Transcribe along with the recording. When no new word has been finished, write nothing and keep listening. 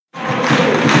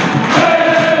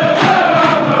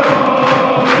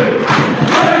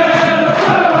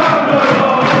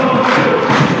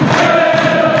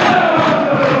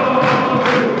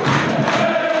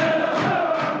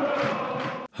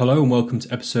Hello and welcome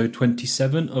to episode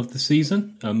 27 of the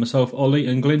season. Myself, Ollie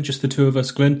and Glyn, just the two of us.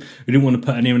 Glyn, we didn't want to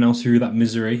put anyone else through that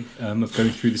misery of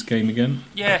going through this game again.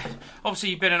 Yeah,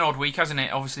 obviously been an odd week, hasn't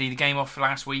it? Obviously the game off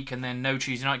last week and then no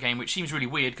Tuesday night game, which seems really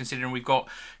weird considering we've got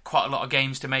quite a lot of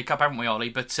games to make up, haven't we, Ollie?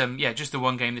 But yeah, just the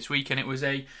one game this week, and it was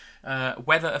a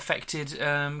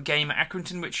weather-affected game at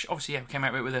Accrington, which obviously we came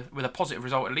out with a positive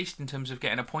result at least in terms of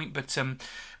getting a point, but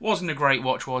wasn't a great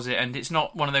watch, was it? And it's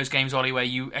not one of those games, Ollie, where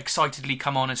you excitedly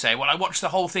come on and say, well, I watched the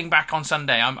whole thing back on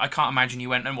Sunday. I can't imagine you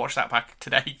went and watched that back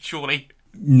today, surely.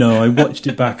 No, I watched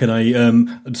it back, and I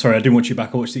didn't watch it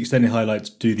back. I watched the extended highlights,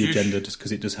 do the agenda, just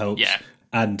because it just helps. Yeah.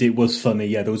 And it was funny.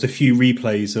 Yeah, there was a few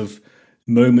replays of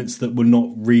moments that were not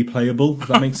replayable, if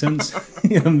that makes sense.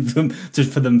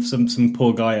 Just for them, some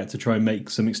poor guy had to try and make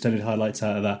some extended highlights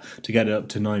out of that to get it up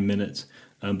to 9 minutes.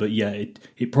 But yeah,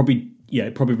 it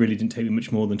probably really didn't take me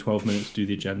much more than 12 minutes to do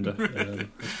the agenda.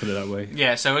 Let's put it that way.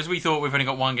 Yeah, so as we thought, we've only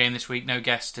got one game this week, no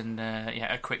guest, and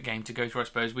a quick game to go through, I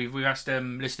suppose. We've asked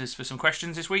listeners for some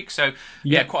questions this week, so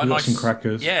quite a nice, some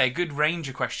crackers. Yeah, good range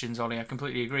of questions, Ollie. I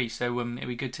completely agree. So it'd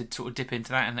be good to sort of dip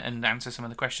into that and answer some of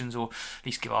the questions, or at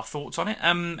least give our thoughts on it.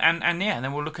 And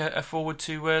then we'll look forward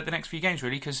to the next few games,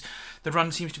 really, because the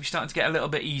run seems to be starting to get a little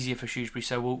bit easier for Shrewsbury.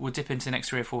 So we'll dip into the next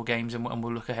 3 or 4 games, and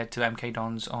we'll look ahead to MK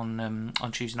Dons on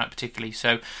Tuesday night particularly.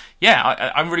 So yeah,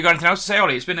 I haven't really got anything else to say,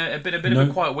 Ollie. It's been a bit of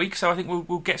a quiet week, so I think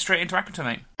we'll get straight into Accrington,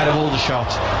 mate. Out of all the shot,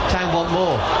 Town want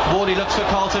more. Warney looks for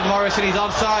Carlton Morris and he's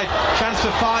onside. Chance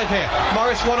for 5 here.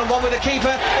 Morris 1-on-1 with the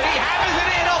keeper and he hammers it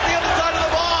in off the other side of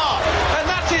the bar, and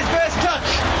that's his first touch.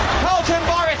 Carlton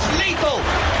Morris, lethal.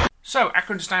 So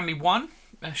Accrington Stanley 1.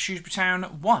 Shrewsbury Town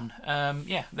 1.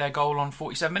 Their goal on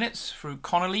 47 minutes through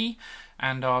Connolly,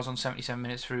 and ours on 77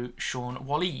 minutes through Sean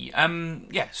Wally.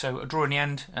 So a draw in the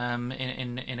end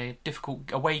in a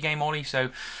difficult away game, Ollie,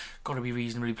 so got to be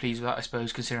reasonably pleased with that, I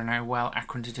suppose, considering how well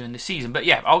Accrington are doing this season. But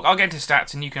yeah, I'll get into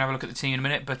stats and you can have a look at the team in a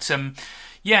minute. But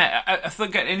I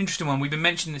think an interesting one. We've been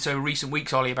mentioning this over recent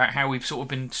weeks, Ollie, about how we've sort of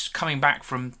been coming back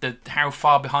from how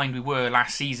far behind we were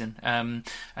last season. And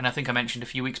I think I mentioned a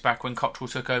few weeks back when Cottrell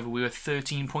took over, we were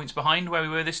 13 points behind where we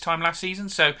were this time last season.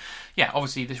 So yeah,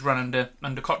 obviously this run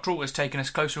under Cottrell has taken us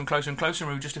closer and closer and closer, and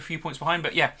we were just a few points behind.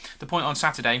 But yeah, the point on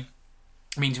Saturday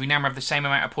means we now have the same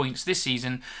amount of points this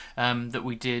season that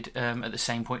we did at the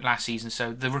same point last season.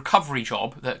 So the recovery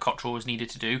job that Cottrell was needed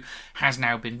to do has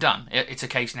now been done. It's a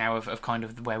case now of kind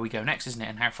of where we go next, isn't it,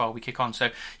 and how far we kick on. So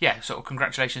yeah, sort of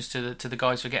congratulations to the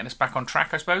guys for getting us back on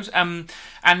track, I suppose. And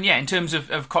yeah, in terms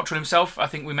of Cottrell himself, I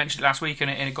think we mentioned it last week, and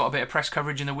it got a bit of press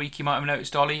coverage in the week, you might have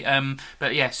noticed, Ollie.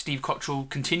 But yeah, Steve Cottrell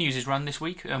continues his run this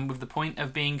week with the point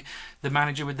of being the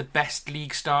manager with the best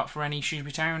league start for any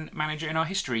Shrewsbury Town manager in our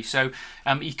history. So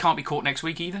he can't be caught next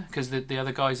week either, because the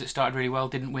other guys that started really well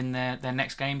didn't win their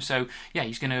next game. So yeah,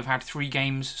 he's going to have had 3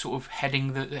 games sort of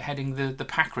heading the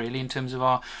pack, really, in terms of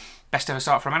our best ever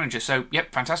start for a manager. So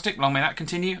yep, fantastic, long may that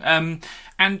continue.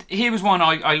 And here was one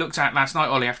I looked at last night,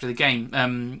 Ollie, after the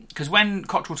game, because when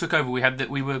Cottrell took over,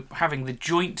 we were having the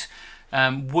joint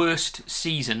worst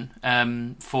season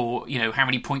for how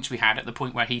many points we had at the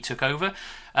point where he took over,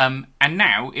 and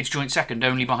now it's joint second,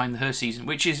 only behind the Hurst season,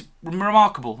 which is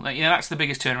remarkable. That's the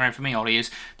biggest turnaround for me, Ollie, is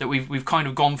that we've kind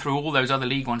of gone through all those other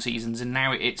League One seasons, and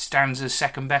now it stands as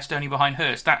second best, only behind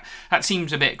Hurst. That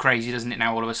seems a bit crazy, doesn't it?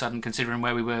 Now all of a sudden, considering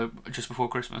where we were just before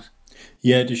Christmas.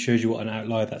 Yeah, it just shows you what an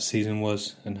outlier that season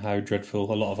was and how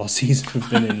dreadful a lot of our seasons have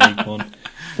been in League One.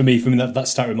 For me, that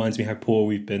stat reminds me how poor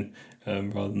we've been.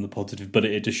 Rather than the positive, but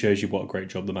it just shows you what a great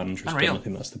job the manager has done. I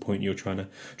think that's the point you're trying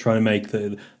to make.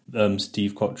 That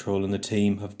Steve Cottrell and the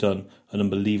team have done an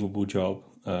unbelievable job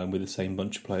with the same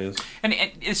bunch of players. And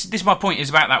this is my point is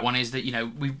about that one, is that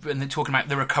we've been talking about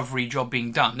the recovery job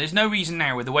being done. There's no reason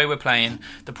now, with the way we're playing,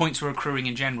 the points we're accruing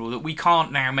in general, that we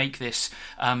can't now make this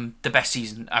the best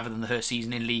season other than the Hurst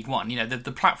season in League One.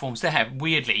 The platforms there,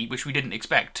 weirdly, which we didn't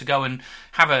expect, to go and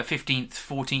have a 15th,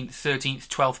 14th, 13th,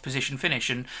 12th position finish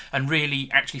and really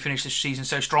actually finish this season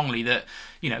so strongly that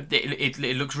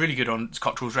it looks really good on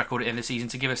Cottrell's record at the end of the season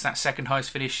to give us that second highest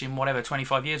finish in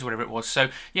 25 years, or whatever it was. So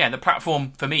yeah, the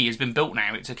platform for me has been built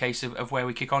now. It's a case of where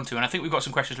we kick on to, and I think we've got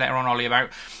some questions later on, Ollie, about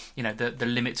the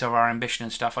limits of our ambition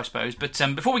and stuff, I suppose. But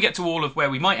before we get to all of where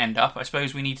we might end up, I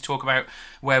suppose we need to talk about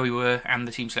where we were and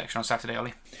the team selection on Saturday,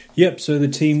 Ollie. Yep. So the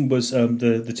team was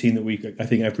the team that I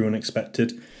think everyone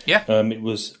expected. Yeah. It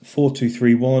was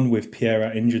 4-2-3-1 with Pierre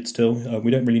out injured still.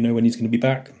 We don't really know when he's going to be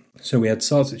back. So we had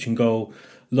Sarsic in goal,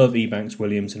 Love, Ebanks,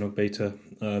 Williams, and Ogbeta,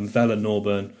 Vela,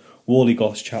 Norburn, Worley,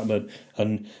 Goss, Chapman,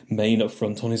 and Main up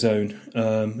front on his own.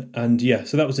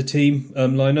 So that was the team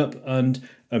lineup. And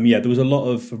there was a lot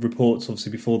of reports,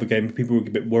 obviously, before the game. People were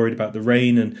a bit worried about the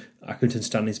rain and Accrington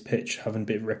Stanley's pitch having a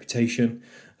bit of reputation.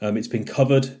 It's been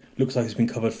covered. Looks like it's been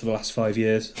covered for the last 5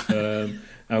 years.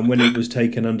 And when it was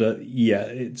taken under,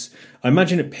 I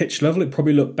imagine at pitch level it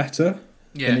probably looked better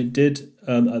than it did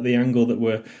at the angle that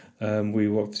we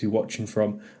were obviously watching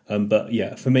from. But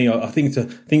yeah, for me, I think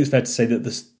it's fair to say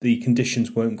that the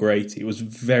conditions weren't great. It was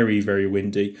very, very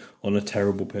windy on a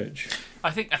terrible pitch. I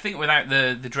think without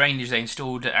the drainage they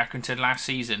installed at Accrington last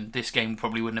season, this game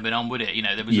probably wouldn't have been on, would it?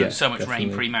 There was so much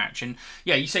rain pre-match, and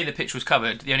you say the pitch was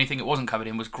covered. The only thing it wasn't covered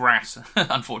in was grass,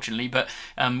 unfortunately. But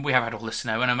we have had all the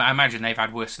snow, and I imagine they've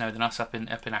had worse snow than us up in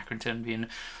Accrington, being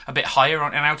a bit higher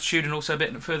in altitude and also a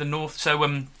bit further north. So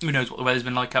who knows what the weather's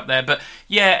been like up there? But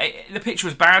the pitch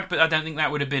was bad, but I don't think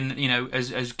that would have been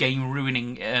as game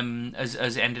ruining as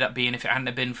it ended up being if it hadn't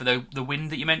have been for the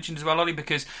wind that you mentioned as well, Ollie.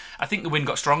 Because I think the wind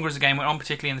got stronger as the game went on,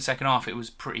 particularly in the second half. It was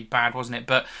pretty bad, wasn't it?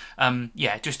 But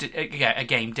just a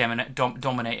game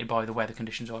dominated by the weather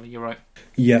conditions, Ollie. You're right.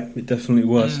 Yeah, it definitely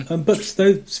was. But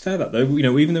stay that though,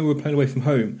 even though we were playing away from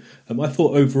home, I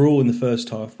thought overall in the first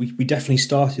half we definitely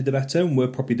started the better and were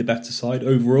probably the better side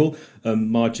overall,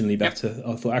 marginally better. Yep.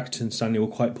 I thought Accrington Stanley were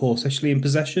quite poor, especially in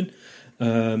possession.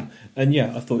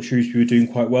 I thought Shrewsbury were doing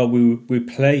quite well. We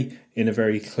play in a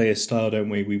very clear style, don't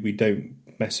we? We don't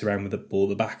mess around with the ball at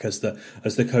the back, as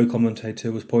the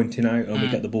co-commentator was pointing out, and we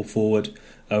get the ball forward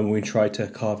and we try to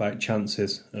carve out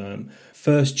chances.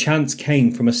 First chance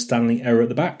came from a Stanley error at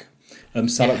the back.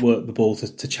 Salah worked the ball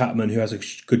to Chapman, who has a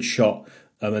good shot.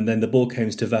 And then the ball came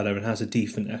to Vela and has a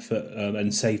decent effort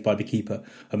and saved by the keeper.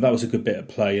 That was a good bit of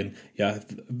play. And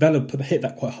Vela hit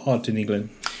that quite hard, didn't he,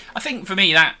 Glenn? I think for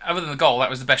me, that other than the goal, that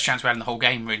was the best chance we had in the whole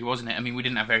game, really, wasn't it? I mean, we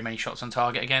didn't have very many shots on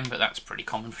target again, but that's pretty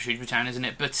common for Shrewsbury Town, isn't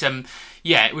it? But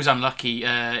it was unlucky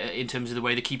in terms of the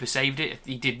way the keeper saved it.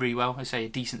 He did really well. I say a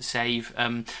decent save,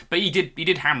 but he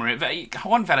did hammer it. He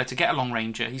want Vela to get a long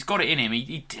ranger. He's got it in him.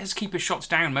 He does keep his shots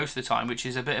down most of the time, which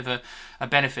is a bit of a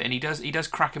benefit, and he does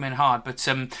crack him in hard. But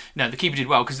no, the keeper did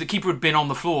well because the keeper had been on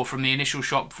the floor from the initial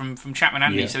shot from Chapman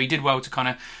Anthony, so he did well to kind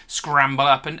of scramble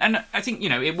up. And I think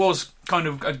it was kind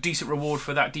of a decent reward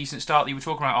for that decent start that you were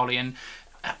talking about, Ollie. And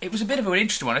it was a bit of an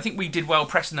interesting one. I think we did well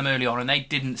pressing them early on, and they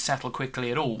didn't settle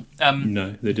quickly at all.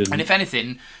 No, they didn't. And if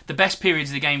anything, the best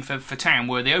periods of the game for Town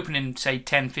were the opening, say,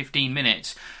 10-15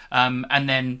 minutes. And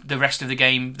then the rest of the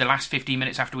game, the last 15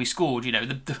 minutes after we scored,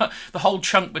 the whole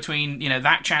chunk between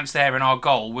that chance there and our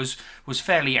goal was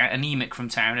fairly anemic from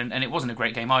Town, and it wasn't a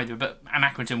great game either. And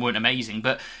Accrington weren't amazing,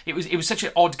 but it was such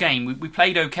an odd game. We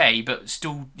played okay, but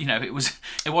still, it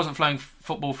wasn't flowing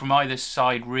football from either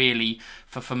side really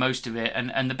for most of it.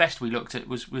 And the best we looked at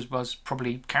was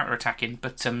probably counter attacking,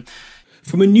 but.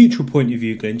 From a neutral point of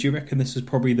view, Glenn, do you reckon this is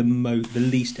probably the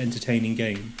least entertaining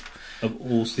game of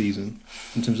all season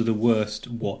in terms of the worst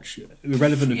watch,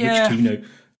 irrelevant of which team?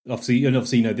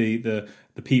 Obviously, the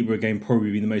Peterborough game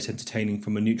probably been the most entertaining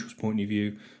from a neutral's point of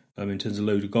view in terms of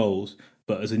load of goals.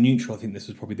 But as a neutral, I think this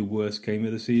was probably the worst game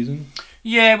of the season.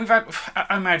 Yeah,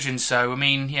 I imagine so. I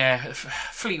mean,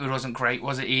 Fleetwood wasn't great,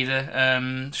 was it either?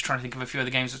 Just trying to think of a few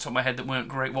other games off the top of my head that weren't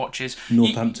great watches.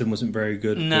 Northampton wasn't very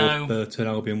good. No. Burton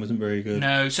Albion wasn't very good.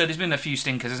 No, so there's been a few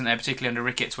stinkers, isn't there? Particularly under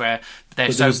Ricketts, where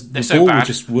they're so bad.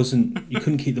 Just wasn't. You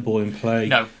couldn't keep the ball in play.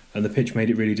 No, and the pitch made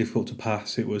it really difficult to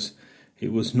pass. It was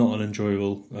not an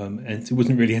enjoyable, and it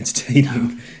wasn't really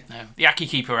entertaining. No. The Aki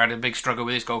keeper had a big struggle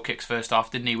with his goal kicks first half,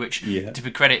 didn't he? Which, to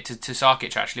be credit to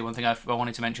Sarkic, actually, one thing I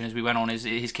wanted to mention as we went on is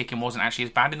his kicking wasn't actually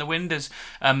as bad in the wind as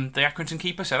the Accrington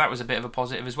keeper, so that was a bit of a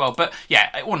positive as well. But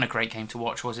it wasn't a great game to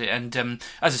watch, was it? And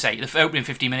as I say, the opening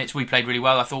 15 minutes we played really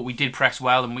well. I thought we did press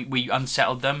well, and we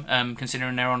unsettled them,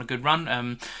 considering they're on a good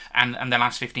run. And the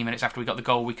last 15 minutes after we got the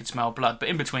goal, we could smell blood. But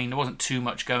in between, there wasn't too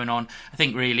much going on. I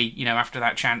think really, after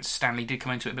that chance, Stanley did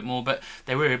come into it a bit more, but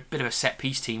they were a bit of a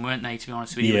set-piece team, weren't they, to be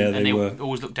honest with you? Yeah, they were.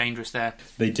 Always looked dangerous there.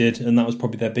 They did, and that was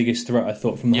probably their biggest threat, I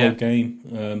thought, from the whole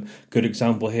game. Good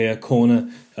example here, corner,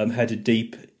 headed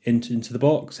deep into the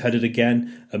box, headed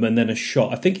again, and then a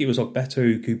shot. I think it was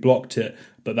Ogbeto who blocked it,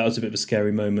 but that was a bit of a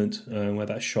scary moment where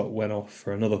that shot went off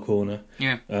for another corner.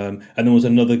 Yeah. And there was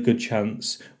another good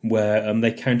chance where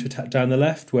they counter-attacked down the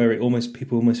left, where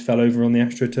people almost fell over on the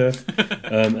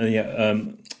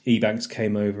AstroTurf. Ebanks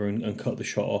came over and cut the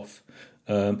shot off.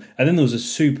 And then there was a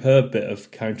superb bit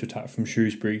of counter-attack from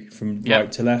Shrewsbury from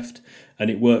right to left, and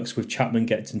it works with Chapman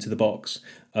gets into the box.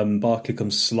 Barker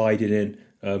comes sliding in,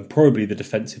 probably the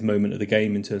defensive moment of the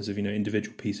game in terms of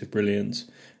individual piece of brilliance.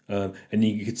 and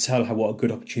you could tell what a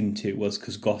good opportunity it was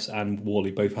because Goss and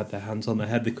Worley both had their hands on their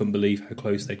head. They couldn't believe how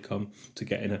close they'd come to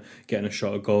getting a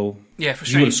shot at goal. Yeah, you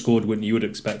frustrating. would have scored, wouldn't you? You would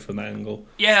expect from that angle.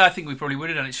 Yeah, I think we probably would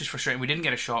have done. It's just frustrating we didn't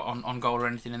get a shot on goal or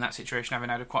anything in that situation, having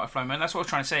had quite a flow moment. That's what I was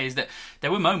trying to say, is that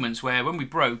there were moments where when we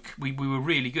broke, we were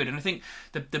really good. And I think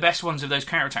the best ones of those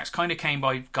counter-attacks kind of came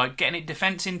by getting it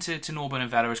defence into Norburn and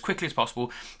Vela as quickly as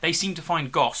possible. They seemed to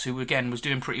find Goss, who again was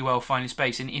doing pretty well finding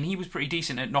space, and he was pretty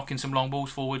decent at knocking some long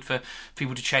balls forward for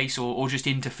people to chase or just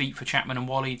into feet for Chapman and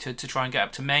Wally to try and get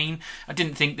up to Main. I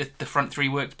didn't think that the front three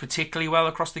worked particularly well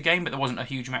across the game, but there wasn't a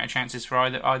huge amount of chances for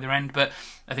either end. But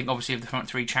I think obviously of the front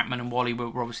three, Chapman and Wally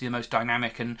were obviously the most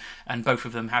dynamic, and both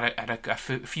of them had a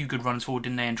few good runs forward,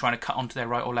 didn't they, and trying to cut onto their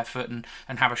right or left foot and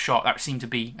have a shot. That seemed to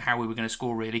be how we were going to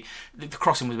score, really. The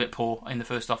crossing was a bit poor in the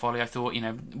first half, Ollie. I thought,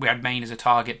 we had Main as a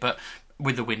target, but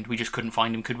with the wind, we just couldn't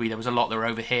find him, could we? There was a lot that were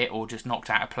overhit or just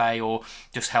knocked out of play or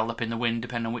just held up in the wind,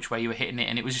 depending on which way you were hitting it.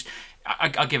 And it was just,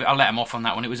 I'll let him off on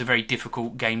that one. It was a very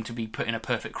difficult game to be putting a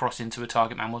perfect cross into a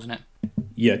target man, wasn't it?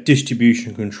 Yeah,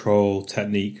 distribution, control,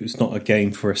 technique. It's not a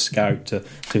game for a scout to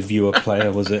view a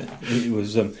player, was it?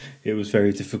 It was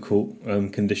very difficult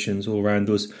conditions all around.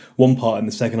 There was one part in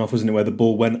the second half, wasn't it, where the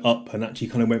ball went up and actually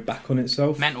kind of went back on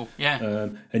itself. Mental, yeah.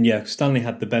 And yeah, Stanley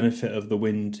had the benefit of the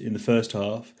wind in the first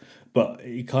half, but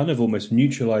it kind of almost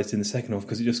neutralised in the second half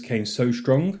because it just came so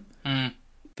strong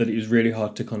that it was really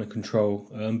hard to kind of control.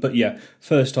 But yeah,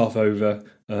 first half over,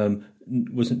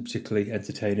 wasn't particularly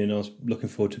entertaining. I was looking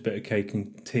forward to a bit of cake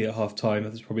and tea at half time.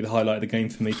 That was probably the highlight of the game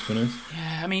for me, to be honest.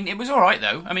 Yeah, I mean, it was all right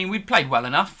though. I mean, we'd played well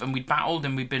enough and we'd battled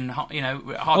and we'd been, hard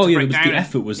to break down. The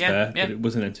effort was there, but it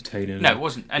wasn't entertaining. No, it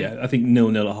wasn't. And I think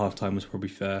 0-0 at half time was probably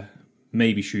fair.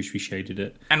 Maybe Shrewsbury shaded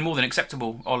it. And more than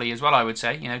acceptable, Ollie, as well, I would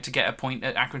say. To get a point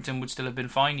at Accrington would still have been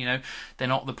fine. They're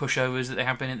not the pushovers that they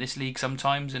have been in this league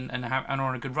sometimes and are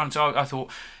on a good run. So I thought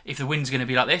if the wind's going to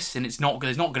be like this and there's not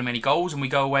going to be many goals and we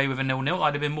go away with a 0-0,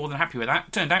 I'd have been more than happy with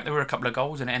that. Turned out there were a couple of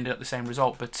goals and it ended up the same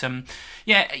result. But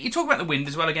you talk about the wind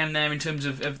as well again there in terms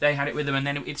of they had it with them and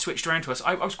then it switched around to us.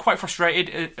 I was quite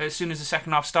frustrated as soon as the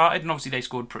second half started, and obviously they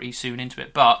scored pretty soon into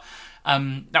it. But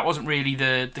that wasn't really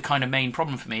the kind of main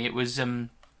problem for me. It was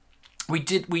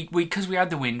because we had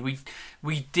the wind,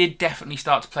 we did definitely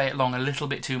start to play it long a little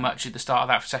bit too much at the start of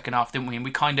that second half, didn't we? And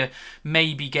we kind of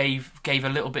maybe gave a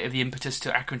little bit of the impetus to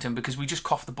Accrington because we just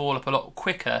coughed the ball up a lot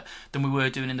quicker than we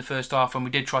were doing in the first half, and we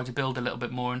did try to build a little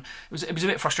bit more. And it was a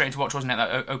bit frustrating to watch, wasn't it?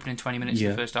 That opening 20 minutes of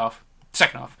the first half.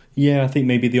 Second half. Yeah, I think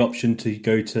maybe the option to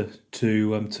go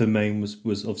to Main was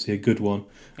obviously a good one.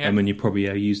 Yeah. And you probably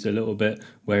used it a little bit.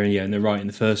 Where in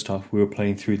the first half we were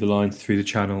playing through the lines, through the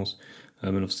channels.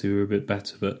 And obviously we were a bit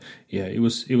better, but yeah, it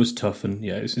was tough, and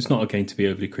yeah, it's not a game to be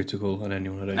overly critical on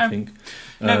anyone, I don't think.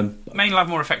 Main will have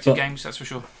more effective games, that's for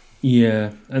sure.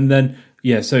 Yeah, and then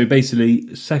so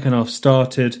basically, second half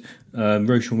started.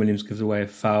 Roshan Williams gives away a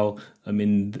foul.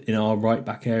 In our right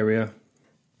back area,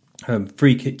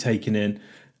 free kick taken in,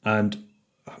 and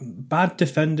bad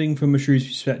defending from a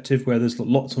Shrewsbury perspective, where there's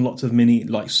lots and lots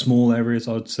of small areas,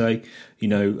 I would say.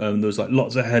 There was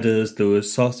lots of headers. There was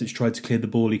Sarsic tried to clear the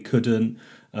ball, he couldn't.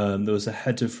 There was a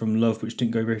header from Love which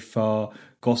didn't go very far.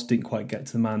 Goss didn't quite get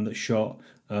to the man that shot.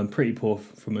 Pretty poor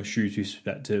from a Shrewsbury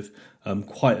perspective.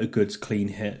 Quite a good clean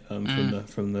hit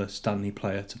from the Stanley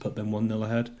player to put them 1-0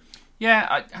 ahead.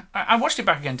 Yeah, I watched it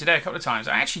back again today a couple of times.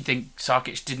 I actually think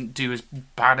Sarkic didn't do as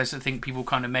bad as I think people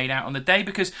kind of made out on the day,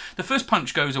 because the first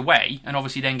punch goes away and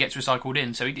obviously then gets recycled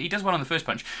in. So he does well on the first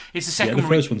punch. It's the second one. The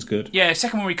first one's good. Yeah,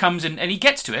 second one where he comes and he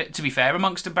gets to it, to be fair,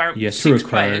 amongst about 6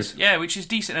 players. Yeah, which is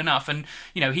decent enough. And,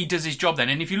 he does his job then.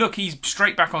 And if you look, he's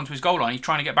straight back onto his goal line. He's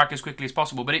trying to get back as quickly as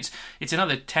possible. But it's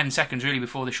another 10 seconds, really,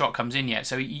 before the shot comes in yet.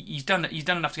 So he's done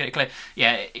enough to get it clear.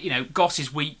 Yeah, Goss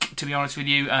is weak, to be honest with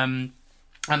you.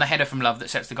 And the header from Love that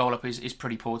sets the goal up is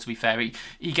pretty poor, to be fair.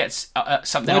 He gets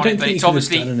something on it, but it's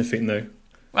obviously... I don't think he could have done anything, though.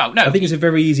 Well, no. I think it's a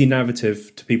very easy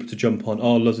narrative to people to jump on.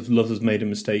 Love has made a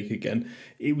mistake again.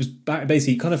 It was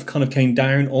basically kind of came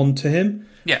down onto him.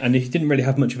 Yeah. And he didn't really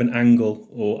have much of an angle,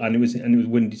 and it was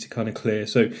windy to kind of clear.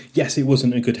 So yes, it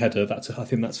wasn't a good header. I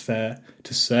think that's fair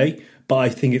to say. But I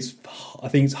think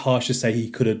it's harsh to say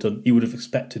he would have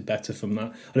expected better from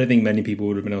that. I don't think many people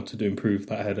would have been able to improve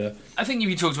that header. I think if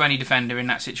you talk to any defender in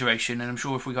that situation, and I'm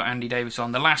sure if we got Andy Davis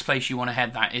on, the last place you want to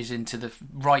head that is into the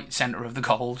right centre of the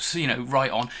goals,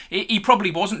 right on. He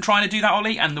probably wasn't trying to do that,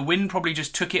 Ollie, and the wind probably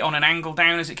just took it on an angle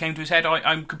down as it came to his head.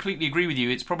 I completely agree with you.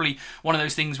 It's probably one of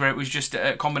those things where it was just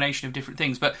a combination of different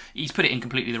things, but he's put it in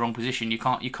completely the wrong position. You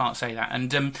can't say that.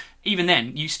 And even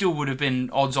then, you still would have been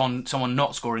odds on someone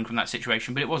not scoring from that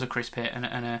situation, but it was a crisp hit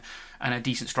and and a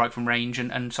decent strike from range,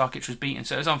 and Sarkic was beaten.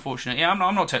 So it was unfortunate. Yeah, I'm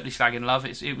not totally slagging Love.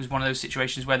 It was one of those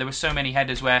situations where there were so many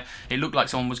headers where it looked like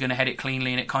someone was going to head it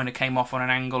cleanly, and it kind of came off on an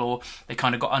angle, or they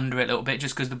kind of got under it a little bit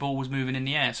just because the ball was moving in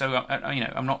the air. So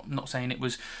I'm not saying it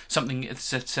was something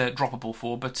it's droppable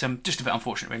for, but just a bit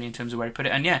unfortunate really in terms of where he put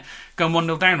it. And yeah, going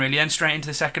 1-0 down really, then straight into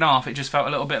the second half, it just felt a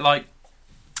little bit like,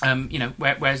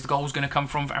 where's the goals going to come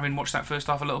from? Having watched that first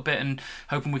half a little bit and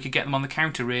hoping we could get them on the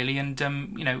counter, really. And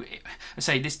I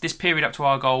say this period up to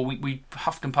our goal, we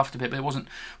huffed and puffed a bit, but there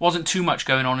wasn't too much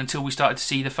going on until we started to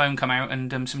see the phone come out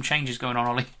and some changes going on.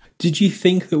 Ollie, did you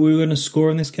think that we were going to score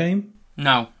in this game?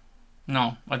 No,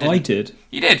 I didn't. I did.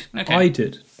 You did? Okay. I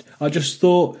did. I just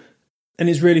thought, and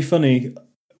it's really funny,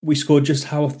 we scored just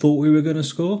how I thought we were going to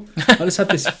score. I just had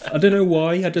this. I don't know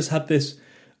why. I just had this.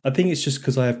 I think it's just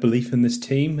because I have belief in this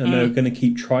team and they're going to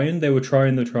keep trying. They were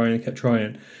trying, and kept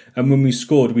trying. And when we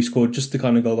scored just the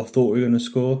kind of goal I thought we were going to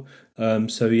score.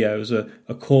 It was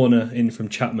a corner in from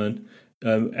Chapman.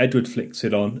 Edward flicks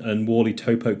it on and Wally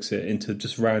toe pokes it into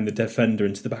just round the defender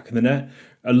into the back of the net.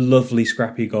 A lovely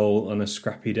scrappy goal on a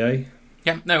scrappy day.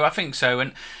 Yeah, no, I think so.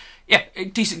 And yeah, a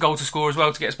decent goal to score as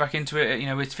well to get us back into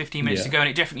it, with 15 minutes to go, and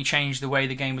it definitely changed the way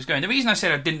the game was going. The reason I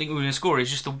said I didn't think we were going to score is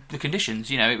just the conditions.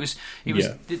 It was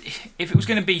if it was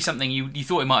going to be something you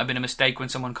thought it might have been a mistake when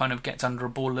someone kind of gets under a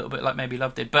ball a little bit like maybe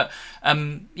Love did. But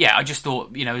I just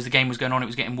thought, as the game was going on, it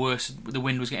was getting worse. The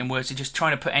wind was getting worse. So just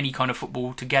trying to put any kind of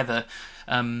football together.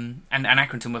 And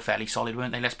Accrington were fairly solid,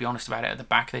 weren't they? Let's be honest about it. At the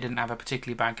back, they didn't have a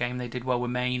particularly bad game. They did well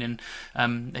with Maine,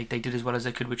 and they did as well as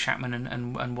they could with Chapman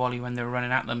and Wally when they were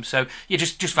running at them. So yeah,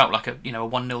 just felt like a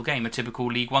 1-0 game, a typical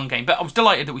League One game. But I was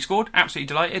delighted that we scored, absolutely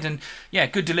delighted, and yeah,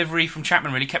 good delivery from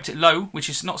Chapman. Really kept it low, which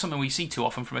is not something we see too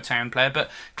often from a Town player.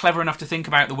 But clever enough to think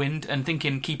about the wind and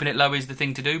thinking keeping it low is the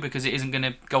thing to do because it isn't going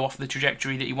to go off the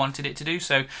trajectory that he wanted it to do.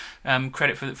 So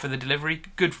credit for the delivery.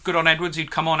 Good on Edwards,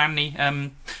 who'd come on, Anthony,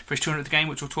 for his 200th game,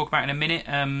 which we'll talk about in a minute,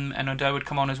 and Odo would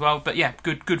come on as well. But yeah,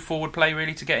 good forward play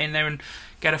really to get in there and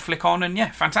get a flick on, and yeah,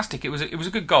 fantastic. It was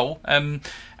a good goal,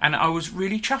 and I was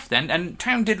really chuffed then. And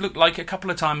Town did look like a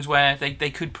couple of times where they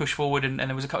could push forward, and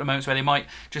there was a couple of moments where they might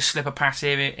just slip a pass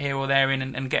here or there in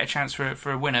and get a chance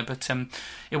for a winner. But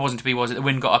it wasn't to be, was it? The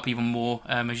wind got up even more.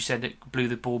 As you said, it blew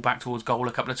the ball back towards goal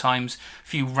a couple of times. A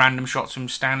few random shots from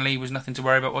Stanley was nothing to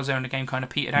worry about, was there? And the game kind of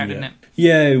petered out, didn't it?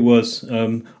 Yeah, it was.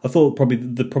 I thought probably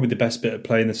the best bit of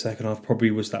play in the second half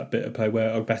probably was that bit of play where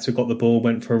Ogbeta got the ball,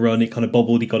 went for a run, it kind of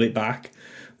bobbled, he got it back.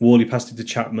 Wally passed it to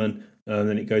Chapman, and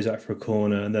then it goes out for a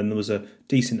corner, and then there was a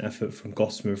decent effort from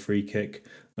Gossamer, a free kick.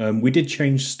 We did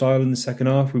change style in the second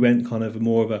half. We went kind of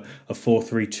more of a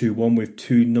 4-3-2-1 with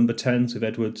two number 10s with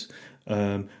Edwards.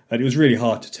 And it was really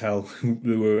hard to tell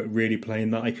we were really playing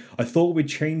that. I thought we'd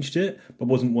changed it, but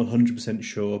wasn't 100%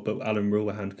 sure, but Alan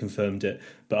Rulerhand confirmed it.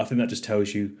 But I think that just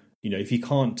tells you, if you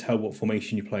can't tell what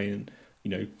formation you're playing,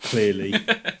 clearly,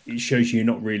 it shows you're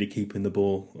not really keeping the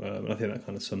ball. I think that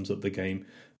kind of sums up the game.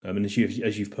 And as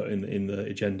you've put in the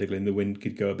agenda, Glenn, the wind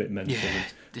could go a bit mental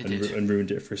and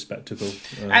ruined it for a spectacle.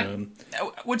 And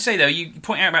I would say, though, you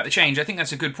point out about the change. I think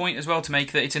that's a good point as well to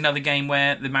make, that it's another game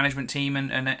where the management team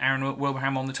and Aaron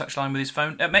Wilbraham on the touchline with his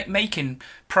phone making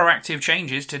proactive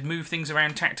changes to move things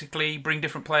around tactically, bring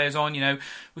different players on.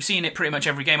 We're seeing it pretty much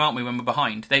every game, aren't we, when we're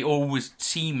behind? They always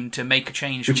seem to make a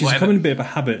change. Which is becoming a bit of a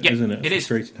habit, isn't it? It is. A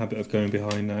frustrating habit of going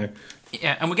behind now.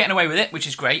 Yeah, and we're getting away with it, which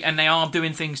is great, and they are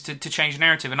doing things to change the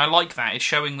narrative, and I like that. It's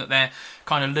showing that they're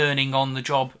kind of learning on the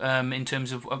job in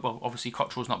terms of, well, obviously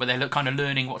Cottrell's not, but they're kind of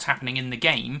learning what's happening in the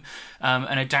game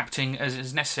and adapting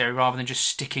as necessary, rather than just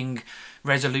sticking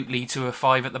resolutely to a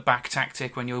 5 at the back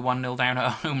tactic when you're 1-0 down at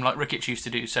home like Ricketts used to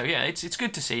do. So yeah, it's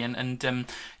good to see, and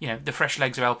the fresh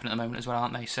legs are helping at the moment as well,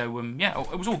 aren't they? So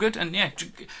it was all good, and yeah,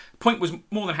 Point was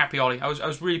more than happy, Ollie. I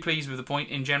was really pleased with the Point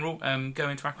in general, going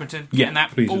to Accrington, getting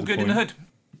that all good in the hood.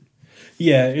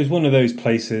 Yeah, it was one of those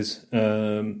places.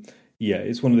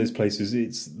 It's one of those places.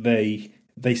 It's they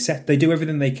do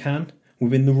everything they can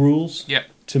within the rules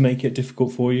to make it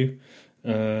difficult for you.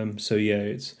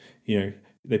 It's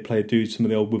they do some of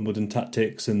the old Wimbledon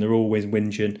tactics, and they're always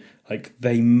whinging. Like,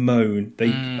 they moan.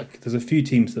 There's a few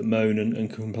teams that moan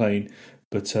and complain,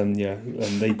 but and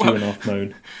they do enough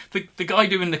moan. The guy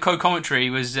doing the co-commentary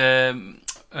was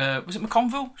was it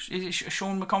McConville? Is it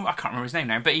Sean McConville? I can't remember his name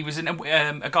now, but he was a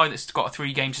guy that's got a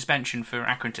 3-game suspension for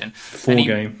Accrington.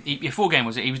 4-game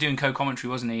was it? He was doing co-commentary,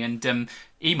 wasn't he? And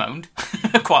he moaned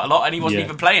quite a lot, and he wasn't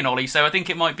even playing Ollie. So I think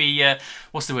it might be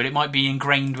what's the word? It might be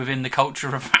ingrained within the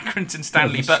culture of Accrington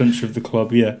Stanley, the centre of the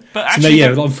club. Yeah, but actually,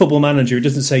 on Football Manager, it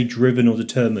doesn't say driven or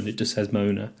determined; it just says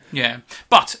Moaner. Yeah,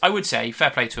 but I would say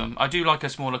fair play to him. I do like a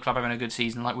smaller club having a good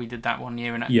season, like we did that one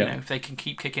year, and you know, if they can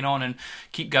keep kicking on and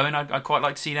keep going, I'd quite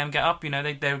like to see them get up. You know,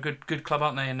 they're a good club,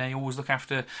 aren't they? And they always look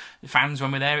after the fans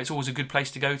when we're there. It's always a good place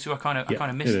to go to. I kind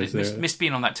of missed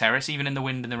being on that terrace, even in the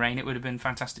wind and the rain. It would have been a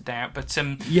fantastic day out. But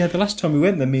the last time we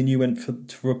went there, me and you went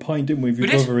for a pint, didn't we? With your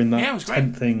brother in that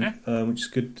tent thing, which is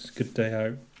good day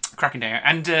out. Cracking day out.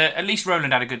 And at least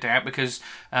Roland had a good day out because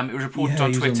it was reported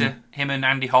on Twitter him and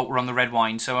Andy Holt were on the red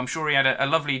wine, so I'm sure he had a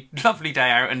lovely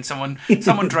day out, and someone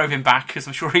drove him back, because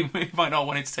I'm sure he might not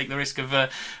wanted to take the risk of a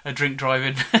drink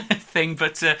driving thing,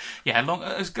 but as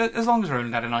long as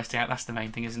Roland had a nice day out, that's the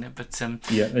main thing, isn't it? But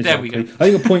exactly. There we go. I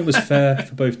think the point was fair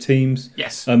for both teams.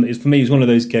 Yes. For me, it was one of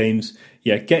those games,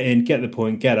 get in, get the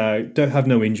point, get out, don't have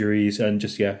no injuries, and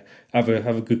just have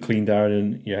a good clean down,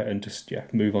 and just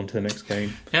move on to the next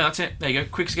game. Yeah, that's it. There you go.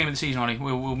 Quickest game of the season, Ollie.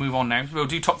 We'll move on now. We'll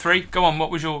do top 3. Go on.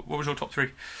 What was your top 3?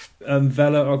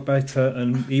 Vela, Ogbeta,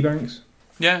 and Ebanks.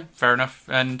 Yeah, fair enough.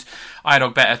 And I had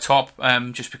Ogbeta top,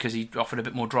 just because he offered a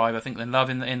bit more drive, I think, than Love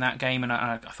in that game, and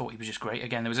I thought he was just great.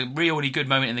 Again, there was a really good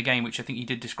moment in the game, which I think he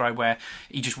did describe, where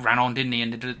he just ran on, didn't he,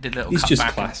 and did a little He's cut just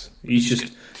back. Class.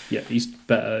 He's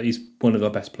better. He's one of our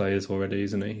best players already,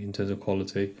 isn't he, in terms of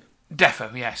quality?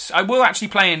 Defo, yes. I will actually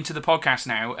play into the podcast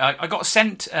now. I got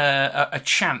sent a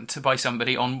chant by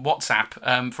somebody on WhatsApp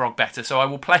for Ogbeta, so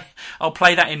I'll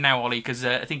play that in now, Ollie, because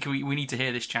I think we need to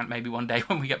hear this chant maybe one day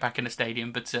when we get back in the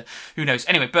stadium, but who knows.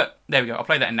 Anyway, but there we go. I'll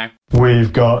play that in now.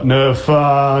 We've got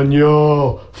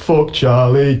Nathaniel, fuck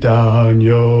Charlie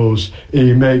Daniels.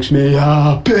 He makes me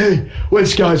happy when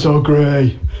skies are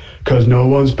grey, 'cause no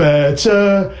one's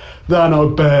better than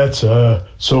Ogbeta,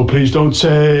 so please don't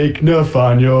take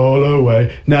Nathaniel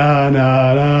away. Na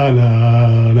na na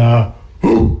na na.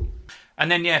 Ooh.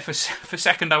 And then for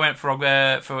second I went for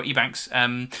Ebanks.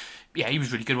 He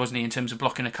was really good, wasn't he, in terms of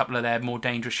blocking a couple of their more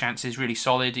dangerous chances. Really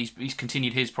solid. He's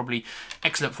continued his probably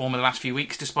excellent form of the last few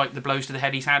weeks, despite the blows to the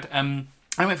head he's had.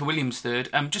 I went for Williams third,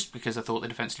 just because I thought they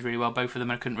defended really well, both of them,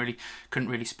 and I couldn't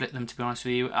really split them, to be honest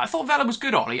with you. I thought Vela was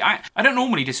good, Ollie. I don't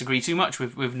normally disagree too much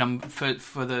with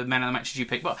for the men of the matches you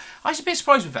pick, but I was a bit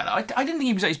surprised with Vela. I didn't think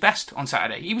he was at his best on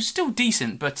Saturday. He was still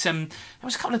decent, but there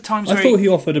was a couple of times I thought he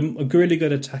offered a really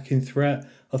good attacking threat.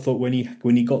 I thought when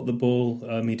he got the ball,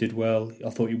 he did well. I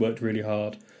thought he worked really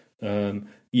hard. There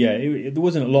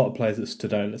wasn't a lot of players that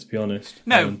stood out. Let's be honest.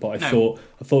 I thought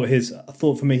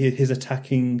for me his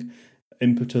attacking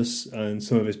impetus and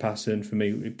some of his passing, for me,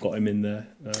 it got him in there.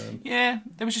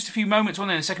 There was just a few moments, wasn't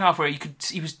there, in the second half where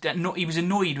he was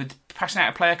annoyed with passing out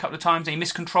a play a couple of times, and he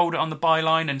miscontrolled it on the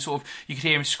byline, and sort of you could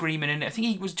hear him screaming, and I think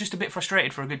he was just a bit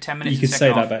frustrated for a good 10 minutes. You could say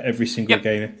that about every single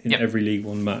game in every League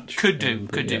One match. Could do.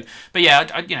 But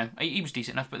he was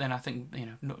decent enough. But then I think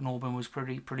Norburn was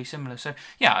pretty similar. So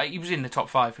he was in the top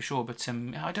 5 for sure. But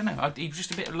I don't know. He was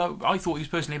just a bit low. I thought he was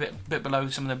personally a bit below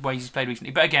some of the ways he's played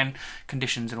recently. But again,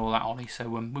 conditions and all that, Ollie. So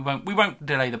we won't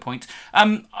delay the point. I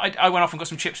went off and got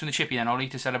some chips from the chippy then, Ollie,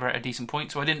 to celebrate a decent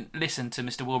point. So I didn't listen to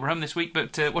Mr. Wilbraham this week.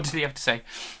 But what did he have to say?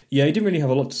 Yeah, he didn't really have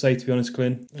a lot to say, to be honest,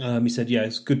 Glyn. He said,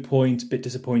 it's a good point, a bit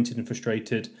disappointed and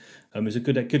frustrated. It was a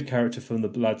good character from the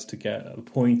lads to get a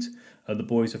point. The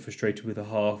boys are frustrated with the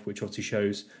half, which obviously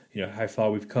shows how far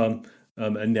we've come.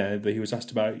 But he was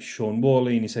asked about Sean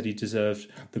Worley, and he said he deserved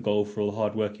the goal for all the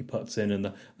hard work he puts in,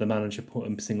 and the manager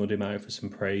singled him out for some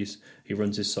praise. He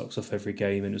runs his socks off every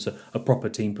game, and it was a proper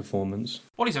team performance.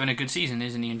 Well, he's having a good season,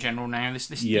 isn't he, in general now?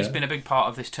 He's been a big part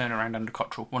of this turnaround under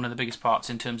Cottrell. One of the biggest parts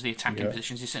in terms of the attacking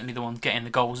positions. He's certainly the one getting the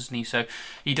goals, isn't he? So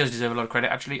he does deserve a lot of credit,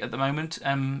 actually, at the moment.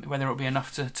 Whether it'll be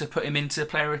enough to put him into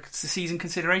player of the season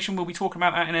consideration, we'll be talking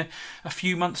about that in a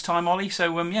few months' time, Ollie.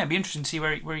 So, it'd be interesting to see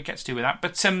where he gets to with that.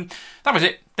 But that was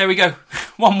it. There we go.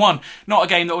 1-1. Not a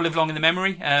game that will live long in the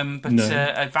memory, but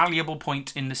a valuable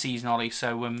point in the season, Ollie.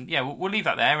 So, we'll leave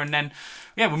that there, and then,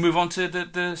 we'll move on to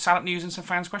the Salop news and some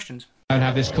fans' questions. Don't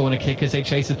have this corner kick as they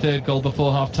chase a third goal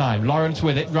before half-time. Lawrence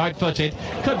with it, right-footed.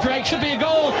 Could break, should be a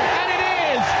goal, and it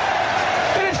is!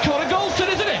 It is Conor Golson,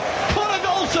 isn't it? Conor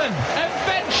Golson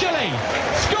eventually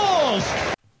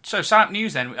scores! So, Salop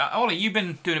news then. Ollie, you've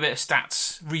been doing a bit of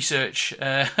stats research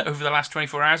over the last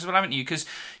 24 hours as well, haven't you? Because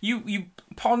you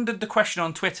pondered the question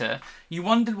on Twitter. You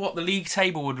wondered what the league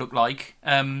table would look like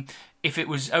if it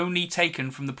was only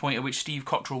taken from the point at which Steve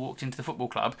Cottrell walked into the football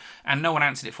club and no one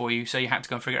answered it for you, so you had to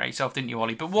go and figure it out yourself, didn't you,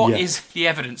 Ollie? But what is the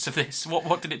evidence of this?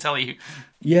 What did it tell you?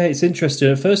 Yeah, it's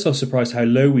interesting. At first I was surprised how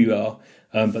low we are,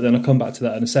 but then I'll come back to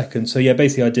that in a second. So yeah,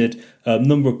 basically I did a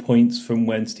number of points from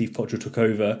when Steve Cottrell took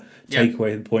over, take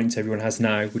away the points everyone has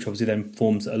now, which obviously then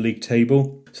forms a league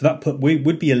table. So we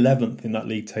would be 11th in that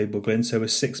league table, Glenn, so we're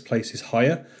 6 places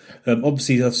higher.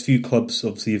 Obviously, there's a few clubs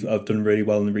have done really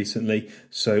well recently.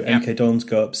 So MK Dons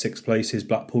go up 6 places,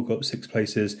 Blackpool go up 6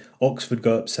 places, Oxford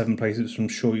go up 7 places, which I'm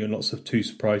sure you're not too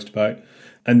surprised about.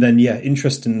 And then,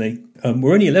 interestingly,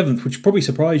 we're only 11th, which probably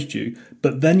surprised you.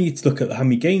 But then you look at how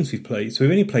many games we've played. So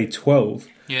we've only played 12.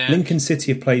 Yeah. Lincoln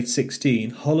City have played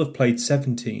 16. Hull have played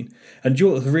 17. And do you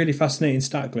know what's a really fascinating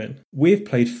stat, Glenn? We've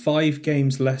played 5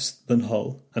 games less than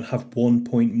Hull and have 1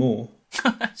 point more.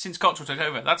 Since Cottrell took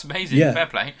over, that's amazing. Yeah. Fair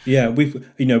play. Yeah,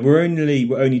 we're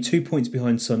only 2 points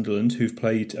behind Sunderland, who've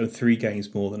played 3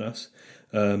 games more than us.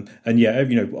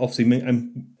 Obviously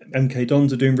MK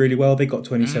Dons are doing really well. They got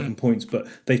 27 points, but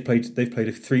they've played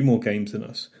 3 more games than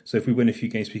us. So if we win a few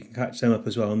games, we can catch them up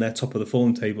as well, and they're top of the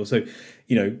form table. So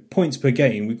points per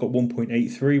game, we've got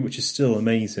 1.83, which is still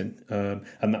amazing,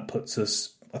 and that puts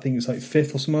us, I think it's like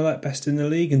 5th or something like that, best in the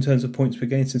league in terms of points per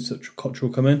game since Cottrell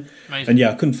come in. Amazing. And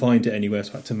I couldn't find it anywhere,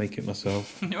 so I had to make it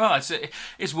myself. Well,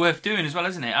 it's worth doing as well,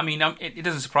 isn't it? I mean, it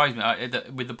doesn't surprise me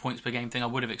that with the points per game thing, I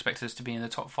would have expected us to be in the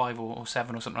top 5 or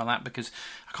 7 or something like that, because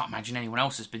I can't imagine anyone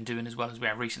else has been doing as well as we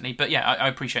have recently. But yeah, I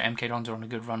appreciate MK Dons are on a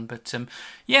good run. But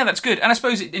that's good. And I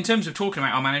suppose in terms of talking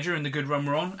about our manager and the good run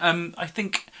we're on, I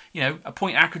think a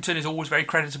point at Accrington is always very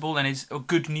creditable and is a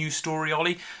good news story,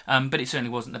 Ollie. But it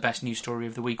certainly wasn't the best news story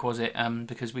of the week, was it?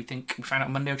 Because we found out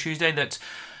on Monday or Tuesday that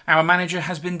our manager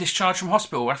has been discharged from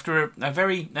hospital after a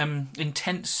very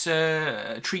intense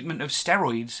treatment of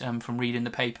steroids, from reading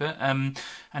the paper, and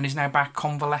is now back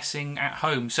convalescing at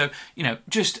home. So,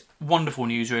 just wonderful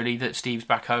news, really, that Steve's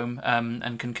back home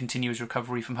and can continue his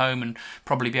recovery from home and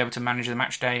probably be able to manage the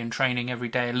match day and training every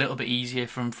day a little bit easier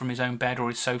from his own bed or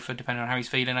his sofa, depending on how he's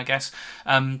feeling, I guess,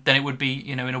 than it would be,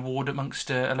 in a ward amongst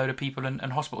a load of people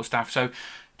and hospital staff. So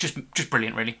just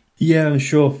brilliant, really. Yeah, I'm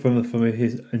sure from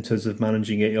his, in terms of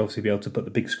managing it, he'll obviously be able to put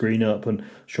the big screen up, and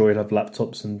sure he'll have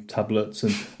laptops and tablets,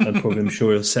 and probably I'm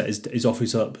sure he'll set his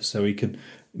office up so he can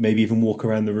maybe even walk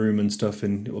around the room and stuff,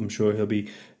 and I'm sure he'll be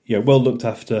well looked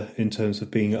after in terms of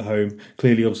being at home.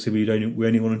 Clearly, obviously, we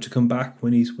only want him to come back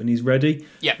when he's ready.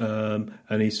 Yeah.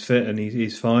 And he's fit and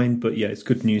he's fine. But it's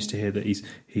good news to hear that he's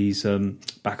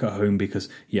back at home, because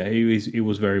it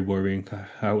was very worrying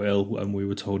how ill we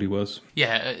were told he was.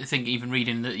 Yeah, I think even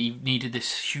reading that he needed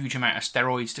this huge amount of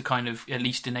steroids to kind of at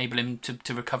least enable him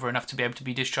to recover enough to be able to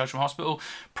be discharged from hospital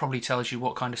probably tells you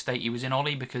what kind of state he was in,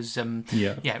 Ollie. Because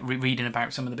reading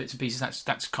about some of the bits and pieces,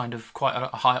 that's kind of quite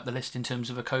a high up the list in terms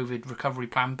of a COVID recovery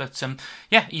plan. But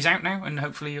he's out now, and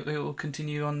hopefully it will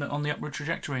continue on the upward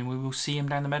trajectory, and we will see him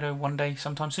down the meadow one day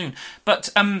sometime soon. But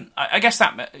I guess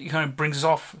that kind of brings us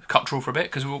off Cottrell for a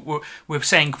bit, because we're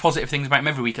saying positive things about him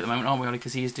every week at the moment, aren't we, Ollie?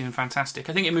 Because he is doing fantastic.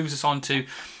 I think it moves us on to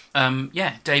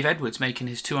Dave Edwards making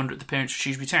his 200th appearance for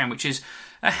Shrewsbury Town, which is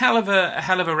a hell of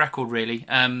a record, really,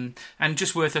 and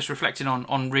just worth us reflecting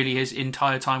on really his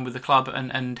entire time with the club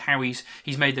and how he's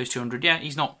made those 200. Yeah,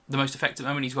 he's not the most effective at the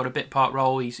moment. He's got a bit part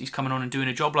role. He's coming on and doing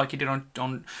a job like he did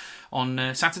on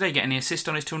Saturday, getting the assist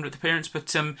on his 200th appearance.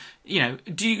 But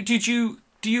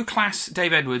do you class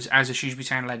Dave Edwards as a Shrewsbury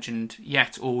Town legend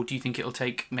yet, or do you think it'll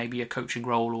take maybe a coaching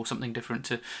role or something different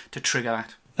to trigger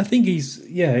that? I think he's,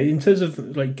 in terms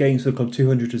of like games for the club,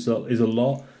 200 is a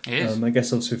lot. It is. I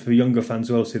guess obviously for younger fans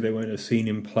as well, so they won't have seen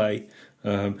him play.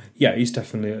 He's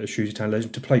definitely a Shrewsbury Town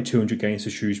legend. To play 200 games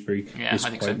for Shrewsbury is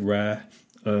quite rare.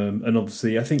 And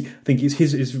obviously, I think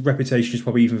his reputation is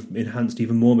probably even enhanced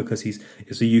even more because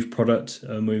it's a youth product.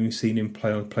 We've seen him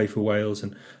play for Wales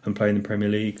and play in the Premier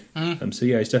League.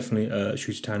 He's definitely a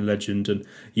Shrewsbury Town legend, and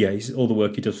he's all the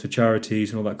work he does for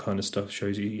charities and all that kind of stuff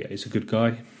shows you he's a good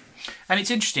guy. And it's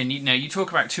interesting, you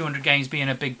talk about 200 games being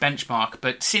a big benchmark,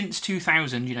 but since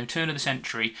 2000, turn of the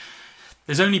century,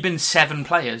 there's only been 7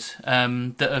 players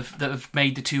that have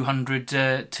made the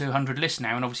 200 list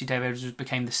now, and obviously Dave Edwards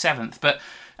became the 7th.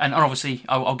 And obviously,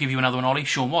 I'll give you another one, Ollie.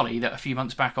 Sean Wally, that a few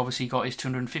months back obviously got his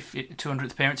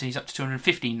 200th appearance, and he's up to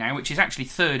 215 now, which is actually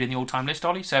 3rd in the all-time list,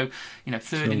 Ollie. So,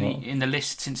 3rd in the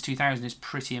list since 2000 is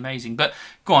pretty amazing. But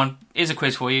go on, here's a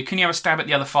quiz for you. Can you have a stab at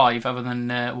the other 5 other than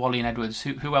Wally and Edwards?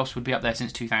 Who else would be up there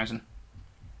since 2000?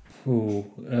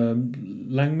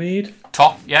 Langmead.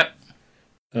 Top, yep.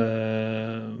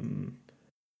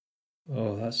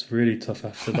 That's really tough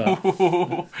after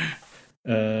that.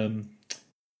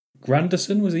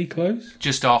 Granderson, was he close?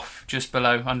 Just off, just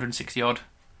below, 160 odd.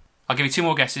 I'll give you 2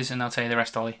 more guesses and I'll tell you the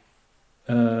rest, Ollie.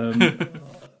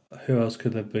 Who else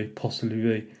could there be? Possibly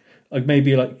be like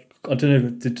maybe like I don't know.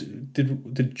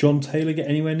 Did John Taylor get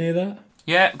anywhere near that?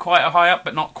 Yeah, quite a high up,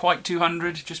 but not quite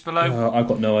 200, just below. I've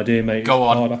got no idea, mate. Go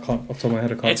on. Hard. I can't. Off the top of my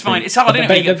head, I can't. It's fine. It's hard.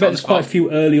 There's quite a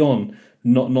few early on,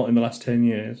 not in the last 10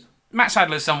 years. Matt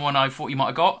Sadler's someone I thought you might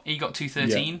have got. He got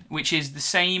 213, which is the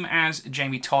same as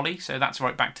Jamie Tolley, so that's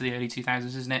right back to the early 2000s,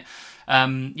 isn't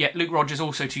it? Luke Rogers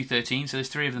also 213, so there's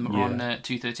 3 of them that are on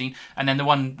 213. And then the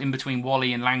one in between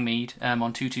Wally and Langmead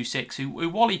on 226, who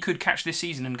Wally could catch this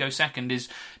season and go second, is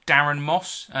Darren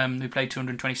Moss, who played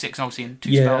 226, and obviously in 2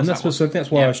 spells. Yeah, and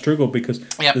that's why I struggle, because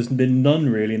there's been none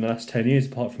really in the last 10 years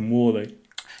apart from Wally.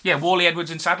 Yeah, Worley,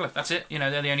 Edwards and Sadler, that's it.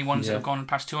 They're the only ones that have gone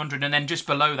past 200. And then just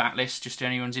below that list, just to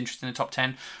anyone's interested in the top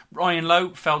 10, Ryan Lowe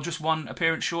fell just 1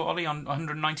 appearance short, Ollie, on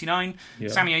 199. Yeah.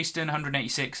 Sammy Aston,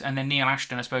 186. And then Neil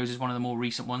Ashton, I suppose, is one of the more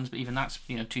recent ones. But even that's,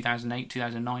 2008,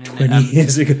 2009, isn't it? 20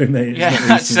 years ago, mate. Yeah,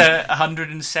 that's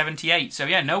 178. So,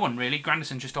 no one really.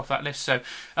 Granderson just off that list. So,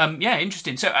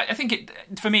 interesting. So, I think,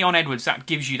 for me, on Edwards, that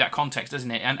gives you that context,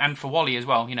 doesn't it? And for Wally as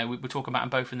well. We're talking about them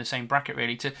both in the same bracket,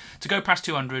 really. To go past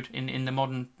 200 in the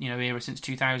modern era since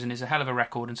 2000 is a hell of a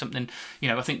record, and something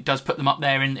I think does put them up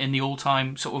there in the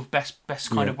all-time sort of best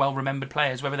kind of well-remembered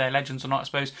players, whether they're legends or not, I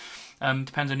suppose.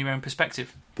 Depends on your own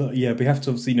perspective. But we have to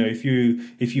obviously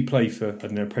if you play for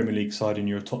a Premier League side and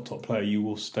you're a top player, you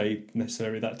will stay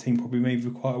necessarily that team probably maybe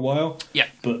for quite a while. Yeah.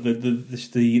 But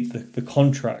the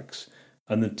contracts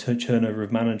and the turnover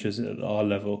of managers at our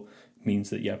level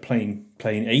means that playing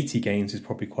 80 games is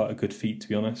probably quite a good feat, to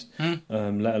be honest.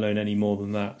 Let alone any more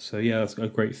than that. So that's a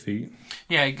great feat.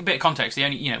 Yeah, a bit of context. The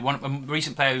only one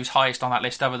recent player who's highest on that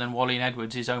list, other than Wally and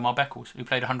Edwards, is Omar Beckles, who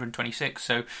played 126.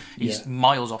 So he's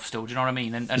miles off still. Do you know what I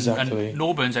mean? And exactly. And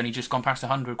Norburn's only just gone past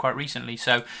 100 quite recently.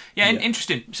 So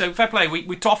interesting. So fair play.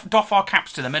 We doff our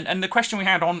caps to them. And the question we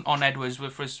had on Edwards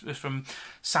was from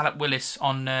Salat Willis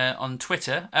on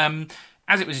Twitter.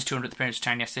 As it was his 200th appearance for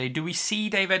Town yesterday, do we see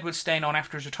Dave Edwards staying on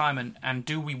after his retirement, and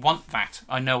do we want that?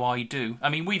 I know I do. I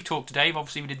mean, we've talked to Dave,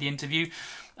 obviously we did the interview.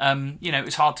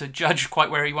 It's hard to judge quite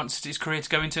where he wants his career to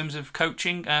go in terms of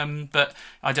coaching, but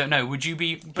I don't know. Would you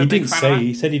be a big fan of that?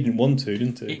 He said he didn't want to,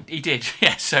 didn't he? He did,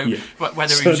 yeah. So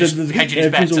whether he was just hedging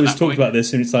his bets at that point. Everyone's always talked about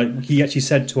this, and it's like he actually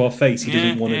said to our face he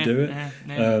didn't want to do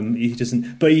it. He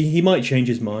doesn't, but he might change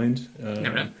his mind.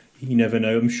 Never know. You never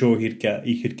know. I'm sure he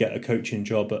could get a coaching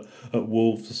job at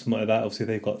Wolves or something like that. Obviously,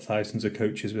 they've got thousands of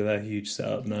coaches with their huge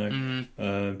setup now.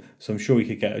 So I'm sure he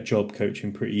could get a job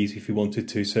coaching pretty easy if he wanted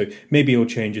to. So maybe he'll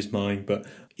change his mind, but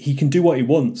he can do what he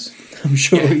wants. I'm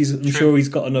sure he's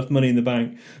got enough money in the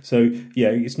bank. So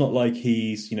it's not like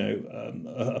he's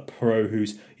a pro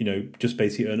who's just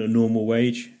basically earn a normal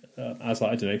wage. As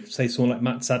I don't know, say someone like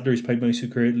Matt Sadler, who's played most of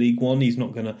his career at League One, he's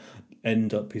not going to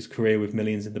end up his career with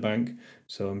millions in the bank.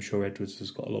 So I'm sure Edwards has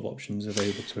got a lot of options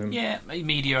available to him. Yeah,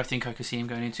 media, I think I could see him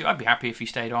going into. I'd be happy if he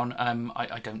stayed on.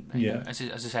 I don't. As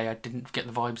I say, I didn't get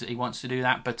the vibes that he wants to do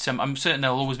that. But I'm certain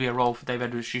there'll always be a role for Dave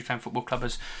Edwards, Shoetown Football Club,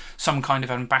 as some kind of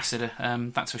ambassador.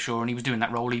 That's for sure. And he was doing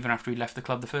that role even after he left the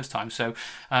club the first time. So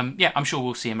I'm sure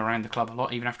we'll see him around the club a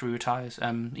lot, even after he retires.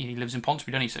 He lives in Ponsonby,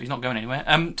 doesn't he? So he's not going anywhere.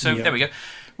 There we go.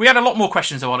 We had a lot more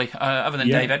questions though, Ollie, other than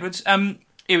Dave Edwards.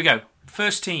 Here we go.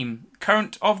 First team,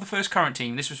 current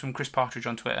team. This was from Chris Partridge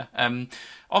on Twitter.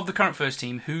 Of the current first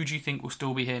team, who do you think will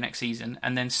still be here next season?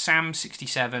 And then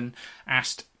Sam67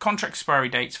 asked, contract expiry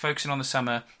dates, focusing on the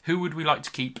summer. Who would we like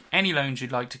to keep? Any loans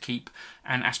you'd like to keep?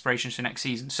 And aspirations for next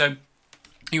season. So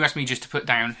you asked me just to put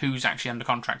down who's actually under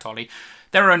contract, Ollie.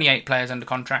 There are only 8 players under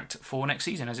contract for next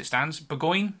season as it stands.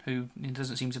 Burgoyne, who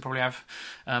doesn't seem to probably have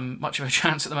much of a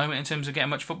chance at the moment in terms of getting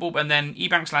much football. And then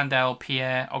Ebanks, Landell,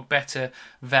 Pierre, Ogbeta,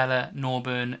 Vela,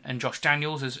 Norburn and Josh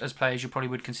Daniels as players you probably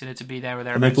would consider to be there or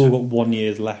thereabouts. And they've all got 1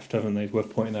 year left, haven't they? It's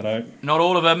worth pointing that out. Not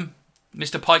all of them.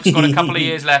 Mr. Pike's got a couple of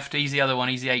years left. He's the other one.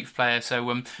 He's the 8th player.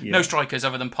 So no strikers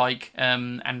other than Pike,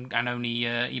 and only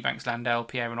Ebanks, Landell,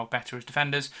 Pierre and Ogbeta as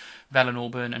defenders. Vela,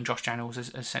 Norburn and Josh Daniels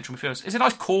as central midfielders. It's a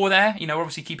nice core there. We're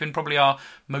obviously keeping probably our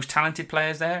most talented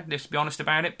players there, let's be honest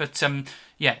about it. But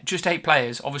just 8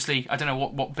 players. Obviously, I don't know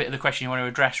what bit of the question you want to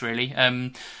address, really. I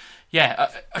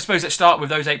suppose let's start with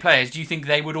those 8 players. Do you think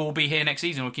they would all be here next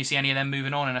season, or can you see any of them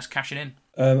moving on and us cashing in?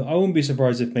 I wouldn't be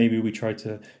surprised if maybe we tried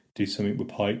to do something with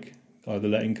Pike, either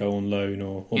let him go on loan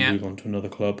or move on to another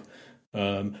club.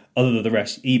 Other than the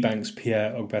rest, Ebanks,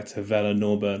 Pierre, Ogbeta, Vela,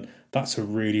 Norburn, that's a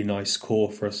really nice core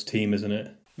for us team, isn't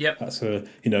it? Yep. That's a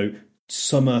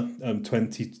summer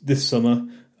this summer.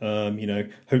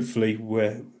 Hopefully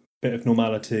bit of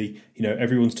normality,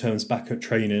 everyone's turns back at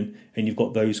training, and you've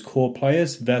got those core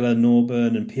players, Vela,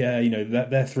 Norburn and Pierre,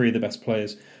 they're three of the best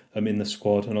players in the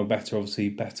squad, and are better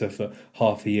for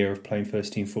half a year of playing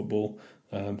first team football.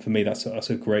 For me, that's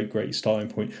a great starting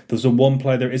point. There's one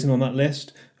player that isn't on that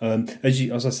list. As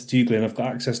I said to you, Glenn, I've got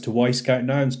access to Y-Scout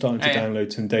now and starting to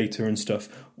download some data and stuff.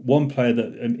 One player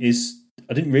that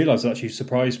I didn't realise that actually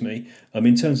surprised me.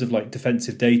 In terms of like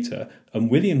defensive data,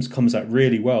 Williams comes out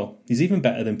really well. He's even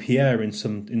better than Pierre in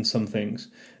some things.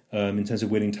 In terms of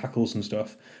winning tackles and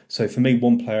stuff. So for me,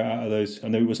 one player out of those, I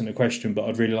know it wasn't a question, but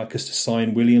I'd really like us to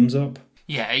sign Williams up.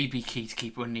 Yeah, he'd be key to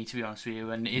keep, wouldn't he, to be honest with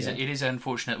you? And it is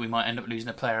unfortunate we might end up losing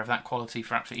a player of that quality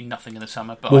for absolutely nothing in the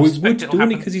summer. But I suspect it'll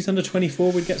happen. Because he's under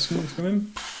 24, we'd get something from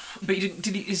him. But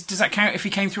does that count if he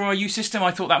came through our youth system?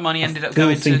 I thought that money ended up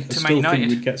going to Man United. I think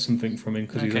we'd get something from him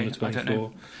because he's under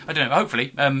 24. I don't know.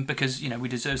 Hopefully, because we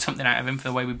deserve something out of him for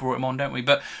the way we brought him on, don't we?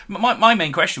 But my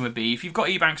main question would be, if you've got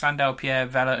Ebanks, Landau, Pierre,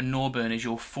 Vela and Norburn as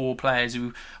your four players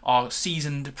who are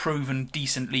seasoned, proven,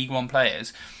 decent League One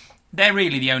players, they're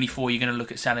really the only four you're going to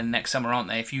look at selling next summer, aren't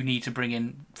they? If you need to bring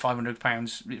in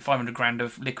 £500 grand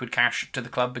of liquid cash to the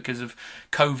club because of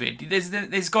COVID,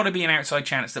 there's got to be an outside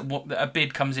chance that a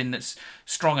bid comes in that's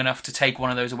strong enough to take one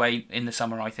of those away in the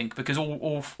summer, I think, because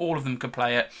all of them could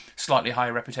play at slightly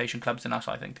higher reputation clubs than us,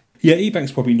 I think. Yeah,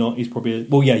 Ebanks probably not. He's probably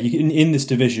in this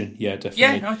division. Yeah,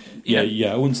 definitely.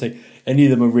 Yeah. I wouldn't say any of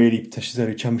them are really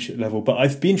necessarily championship level, but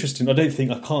I'd be interested.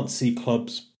 I can't see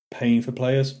clubs paying for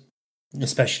players.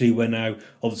 Especially when now,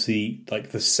 obviously,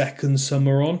 like the second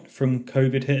summer on from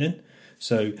COVID hitting.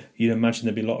 So you'd imagine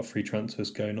there'd be a lot of free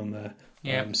transfers going on there.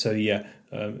 Yeah. There's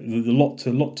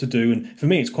a lot to do. And for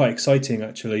me, it's quite exciting,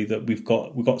 actually, that we've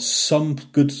got some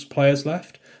good players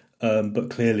left. But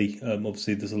clearly,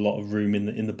 obviously, there's a lot of room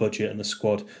in the budget and the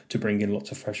squad to bring in lots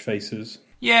of fresh faces.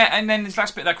 Yeah, and then this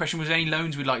last bit of that question was, any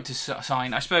loans we'd like to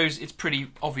sign? I suppose it's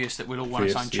pretty obvious that we'll all want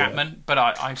to sign Chapman, but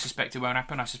I suspect it won't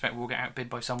happen. I suspect we'll get outbid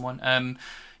by someone.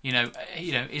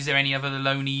 Is there any other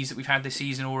loanees that we've had this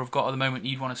season or have got at the moment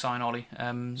you'd want to sign, Ollie?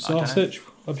 Sarsic,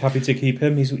 I'm happy to keep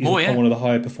him. He's one of the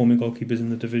higher performing goalkeepers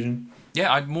in the division.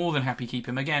 Yeah, I'd more than happy keep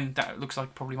him. Again, that looks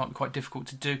like probably might be quite difficult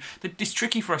to do. It's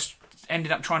tricky for us.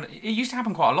 Ended up trying to. It used to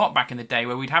happen quite a lot back in the day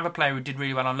where we'd have a player who did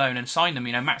really well on loan and sign them.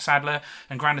 Matt Sadler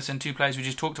and Granderson, two players we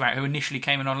just talked about, who initially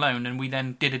came in on loan, and we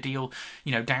then did a deal,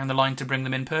 down the line to bring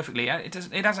them in perfectly. It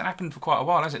hasn't happened for quite a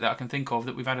while, has it? That I can think of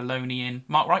that we've had a loanee in.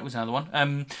 Mark Wright was another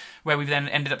one, where we've then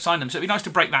ended up signing them. So it'd be nice to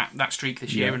break that streak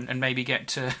this year and maybe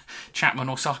get Chapman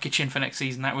or Sarkic in for next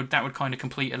season. That would kind of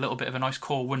complete a little bit of a nice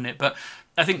core, wouldn't it? But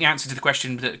I think the answer to the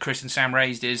question that Chris and Sam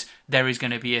raised is there is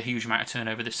going to be a huge amount of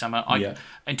turnover this summer.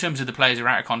 In terms of the players who are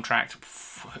out of contract,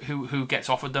 who gets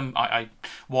offered them,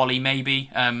 Wally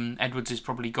maybe, Edwards is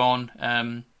probably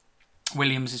gone.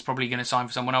 Williams is probably going to sign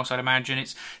for someone else, I'd imagine.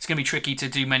 It's going to be tricky to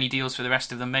do many deals for the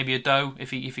rest of them. Maybe a Doe if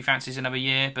he fancies another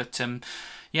year, but it's going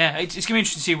to be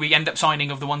interesting to see if we end up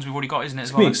signing of the ones we've already got, isn't it?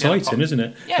 It's going to be exciting, isn't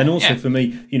it? Yeah, and also for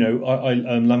me, I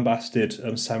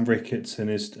lambasted Sam Ricketts and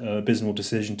his abysmal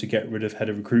decision to get rid of head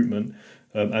of recruitment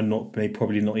and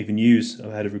probably not even use a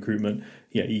head of recruitment.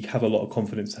 Yeah, you have a lot of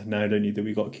confidence now, don't you, that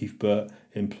we've got Keith Burt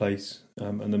in place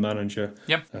and the manager.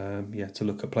 Yep. To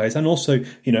look at players, and also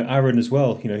Aaron as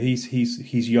well.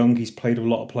 He's young. He's played with a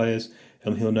lot of players.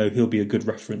 And he'll be a good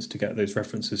reference to get those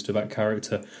references to that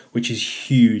character, which is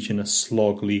huge in a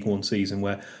slog League One season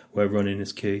where running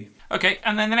is key. Okay,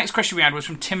 and then the next question we had was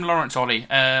from Tim Lawrence, Ollie.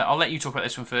 I'll let you talk about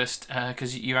this one first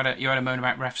because you had a moan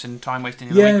about refs and time wasting.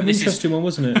 An interesting one,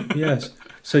 wasn't it? Yes.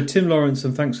 So Tim Lawrence,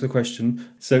 and thanks for the question.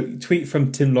 So tweet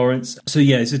from Tim Lawrence. So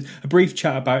it's a brief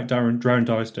chat about Darren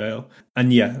Drysdale.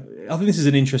 And I think this is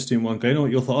an interesting one. Glenn, what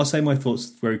your thoughts? I'll say my thoughts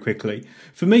very quickly.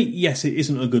 For me, yes, it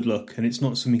isn't a good look, and it's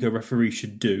not something a referee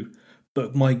should do.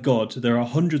 But my God, there are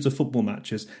hundreds of football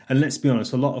matches, and let's be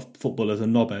honest, a lot of footballers are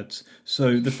knobheads.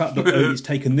 So the fact that it's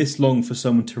taken this long for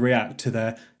someone to react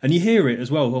to and you hear it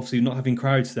as well, obviously not having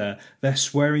crowds there, they're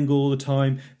swearing all the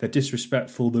time, they're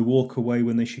disrespectful, they walk away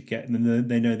when they should get, and then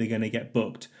they know they're going to get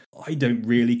booked. I don't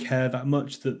really care that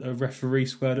much that a referee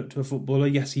squared up to a footballer.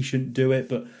 Yes, he shouldn't do it,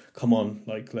 but come on,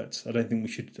 I think we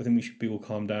should be all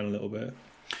calm down a little bit.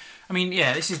 I mean,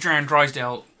 this is Darren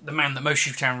Drysdale, the man that most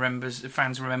Shoetown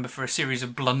fans remember for a series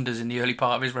of blunders in the early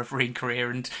part of his refereeing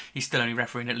career, and he's still only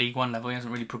refereeing at League One level. He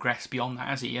hasn't really progressed beyond that,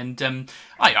 has he? And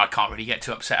I can't really get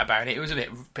too upset about it. It was a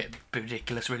bit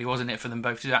ridiculous, really, wasn't it, for them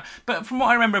both to do that? But from what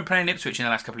I remember playing Ipswich in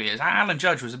the last couple of years, Alan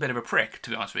Judge was a bit of a prick, to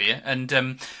be honest with you.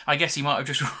 And I guess he might have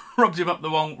just rubbed him up the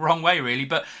wrong way, really.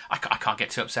 But I can't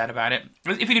get too upset about it.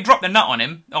 If he'd have dropped the nut on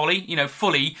him, Ollie,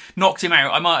 fully knocked him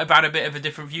out, I might have had a bit of a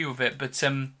different view of it. But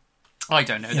I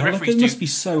don't know. Yeah, The referees it must be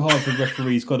so hard for the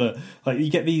referees. Got to you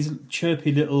get these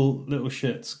chirpy little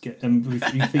shits,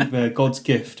 you think they're God's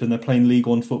gift, and they're playing League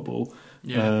One football.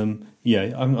 Yeah.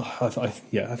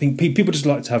 I think people just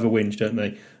like to have a whinge, don't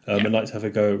they? And like to have a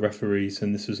go at referees,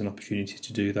 and this was an opportunity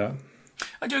to do that.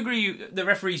 I do agree. The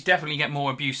referees definitely get more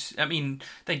abuse. I mean,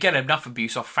 they get enough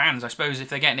abuse off fans. I suppose if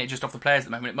they're getting it just off the players at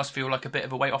the moment, it must feel like a bit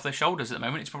of a weight off their shoulders at the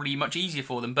moment. It's probably much easier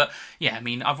for them. But yeah, I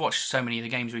mean, I've watched so many of the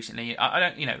games recently. I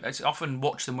don't, it's often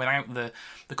watch them without the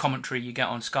commentary you get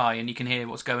on Sky, and you can hear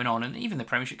what's going on. And even the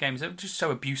Premiership games, they're just so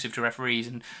abusive to referees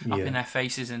and up in their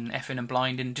faces and effing and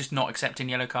blinding, just not accepting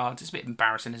yellow cards. It's a bit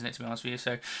embarrassing, isn't it? To be honest with you.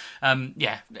 So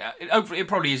it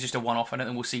probably is just a one-off. I don't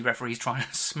think we'll see referees trying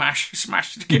to smash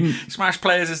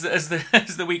players as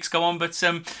the weeks go on, but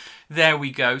there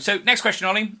we go. So next question,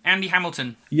 Ollie. Andy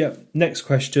Hamilton. Yeah, next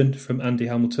question from Andy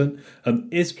Hamilton.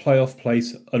 Is playoff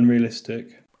place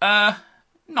unrealistic?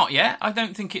 Not yet. I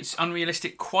don't think it's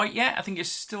unrealistic quite yet. I think it's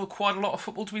still quite a lot of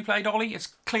football to be played, Ollie. It's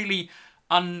clearly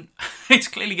it's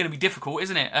clearly going to be difficult,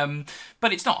 isn't it?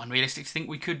 But it's not unrealistic to think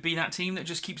we could be that team that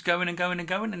just keeps going and going and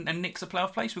going and nicks a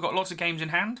playoff place. We've got lots of games in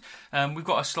hand. We've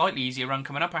got a slightly easier run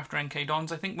coming up after NK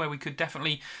Dons, I think, where we could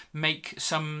definitely make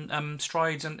some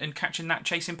strides and catching that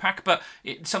chasing pack. But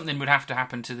something would have to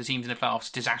happen to the teams in the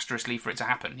playoffs disastrously for it to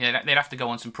happen. Yeah, they'd have to go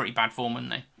on some pretty bad form,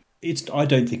 wouldn't they? I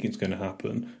don't think it's going to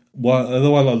happen.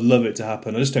 Although I'd love it to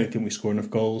happen, I just don't think we score enough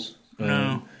goals.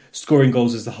 No. Scoring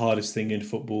goals is the hardest thing in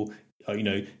football.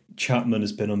 Chapman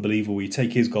has been unbelievable. You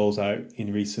take his goals out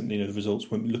in recently, the results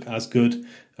won't look as good.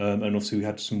 And obviously we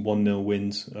had some 1-0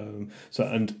 wins.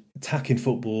 And attacking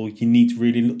football, you need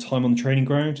really time on the training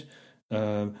ground,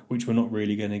 which we're not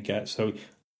really going to get. So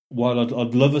while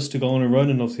I'd love us to go on a run,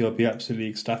 and obviously I'd be absolutely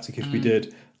ecstatic if we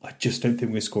did, I just don't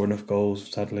think we score enough goals,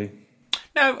 sadly.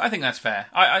 No, I think that's fair.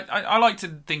 I like to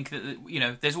think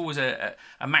that there's always a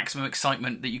maximum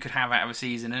excitement that you could have out of a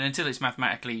season, and until it's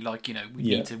mathematically we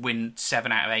need to win 7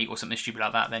 out of 8 or something stupid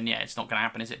like that, then it's not going to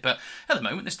happen, is it? But at the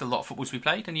moment, there's still a lot of football to be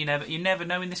played, and you never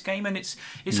know in this game, and it's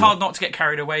hard not to get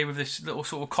carried away with this little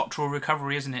sort of Cottrell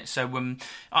recovery, isn't it? So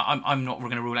I'm not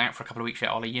going to rule it out for a couple of weeks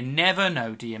yet, Ollie. You never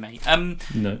know, do you, mate?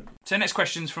 No. So next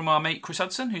question's from our mate Chris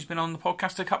Hudson, who's been on the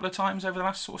podcast a couple of times over the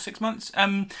last sort of 6 months,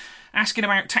 asking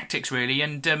about tactics really,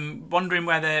 and wondering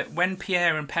whether when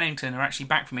Pierre and Pennington are actually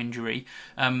back from injury,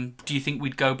 do you think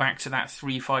we'd go back to that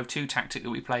 3-5-2 tactic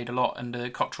that we played a lot under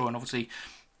Cottrell and obviously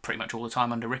pretty much all the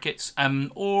time under Ricketts,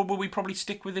 or will we probably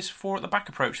stick with this 4 at the back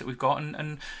approach that we've got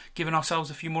and giving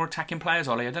ourselves a few more attacking players,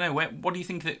 Ollie? I don't know, what do you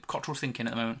think that Cottrell's thinking at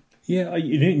the moment? Yeah,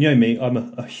 you know me, I'm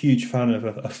a huge fan of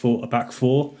a back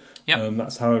 4. Yep.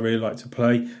 That's how I really like to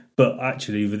play. But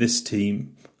actually, with this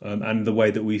team and the way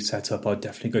that we set up, I'd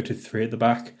definitely go to 3 at the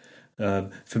back.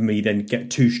 For me, then get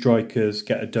 2 strikers,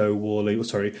 get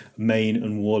Main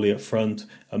and Worley up front,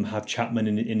 have Chapman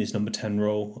in his number 10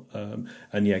 role,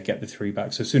 and get the 3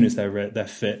 back. So as soon as they're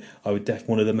fit,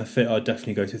 one of them are fit, I'd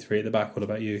definitely go to 3 at the back. What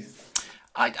about you?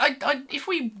 If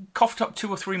we coughed up 2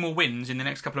 or 3 more wins in the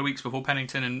next couple of weeks before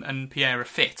Pennington and Pierre are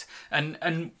fit,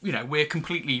 and we're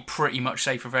completely pretty much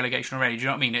safe of relegation already, do you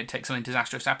know what I mean? It takes something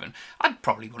disastrous to happen. I'd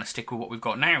probably want to stick with what we've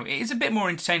got now. It is a bit more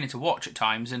entertaining to watch at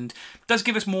times, and does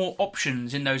give us more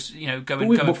options in those,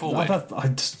 going forward. I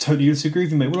just totally disagree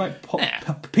with you, mate. We're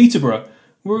like Peterborough.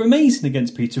 We're amazing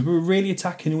against Peterborough. We're really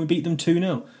attacking, and we beat them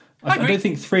 2-0. I don't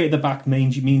think 3 at the back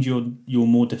means you're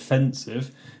more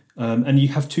defensive. And you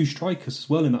have 2 strikers as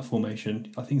well in that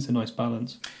formation. I think it's a nice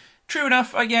balance. True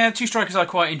enough. 2 strikers I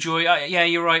quite enjoy.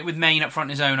 You're right. With Main up front on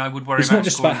his own, I would worry about. It's not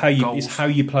just about goals. It's how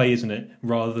you play, isn't it?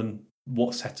 Rather than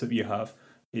what setup you have.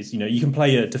 You can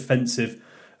play a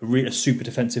super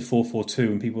defensive 4-4-2,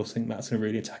 and people think that's a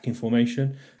really attacking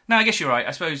formation. No, I guess you're right.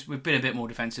 I suppose we've been a bit more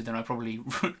defensive than I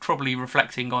probably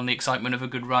reflecting on the excitement of a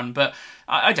good run. But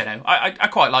I don't know. I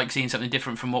quite like seeing something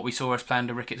different from what we saw us play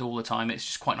under Ricketts all the time. It's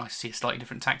just quite nice to see a slightly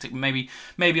different tactic. Maybe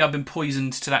I've been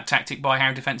poisoned to that tactic by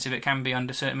how defensive it can be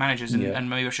under certain managers, and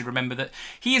maybe I should remember that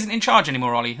he isn't in charge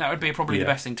anymore, Ollie. That would be probably the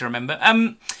best thing to remember.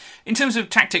 In terms of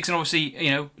tactics, and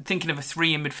obviously, thinking of a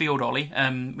 3 in midfield, Ollie,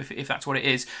 if that's what it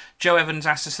is, Joe Evans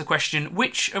asked us the question,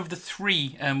 which of the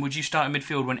 3 would you start in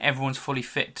midfield when everyone's fully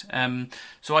fit?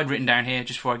 So I'd written down here,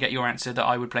 just before I get your answer, that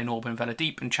I would play Norburn Vela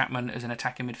deep and Chapman as an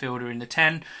attacking midfielder in the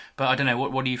 10, but I don't know,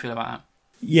 what do you feel about that?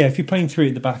 Yeah, if you're playing 3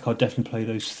 at the back, I'd definitely play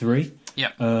those 3.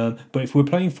 Yeah. But if we're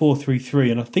playing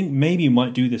 4-3-3, and I think maybe you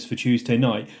might do this for Tuesday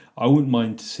night, I wouldn't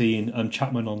mind seeing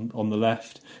Chapman on the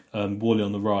left, Worley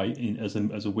on the right as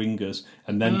a wingers,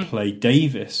 and then play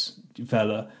Davis,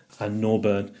 Vela, and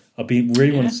Norburn. I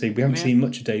really want to see. We haven't seen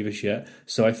much of Davis yet,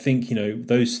 so I think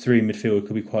those three in midfield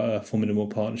could be quite a formidable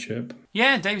partnership.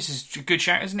 Yeah, Davis is a good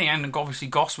shout, isn't he? And obviously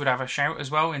Goss would have a shout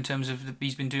as well in terms of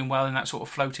he's been doing well in that sort of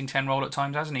floating 10 role at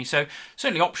times, hasn't he? So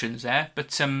certainly options there.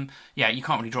 But yeah, you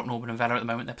can't really drop Norburn and Vela at the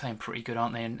moment. They're playing pretty good,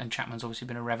 aren't they? And Chapman's obviously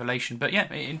been a revelation. But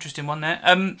yeah, interesting one there.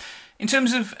 In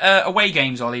terms of away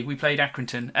games, Ollie, we played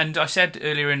Accrington. And I said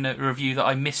earlier in the review that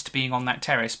I missed being on that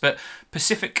terrace. But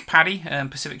Pacific Paddy,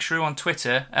 Pacific Shrew on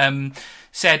Twitter,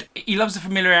 said he loves the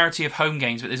familiarity of home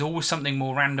games, but there's always something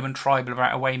more random and tribal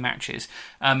about away matches.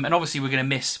 And obviously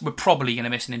we're probably going to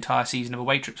miss an entire season of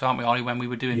away trips, aren't we, Ollie, when we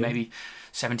were doing maybe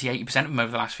 70-80% of them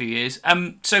over the last few years.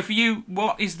 So for you,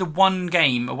 what is the one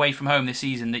game away from home this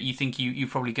season that you think you're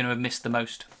probably going to have missed the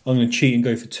most? I'm going to cheat and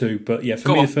go for two, but yeah,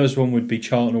 for me the first one would be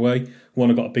Charlton away. One,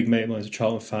 I've got a big mate of mine who's a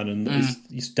Charlton fan, and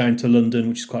it's down to London,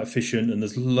 which is quite efficient, and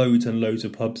there's loads and loads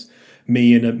of pubs.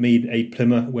 Me and Aid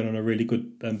Plymouth went on a really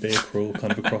good beer crawl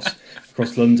kind of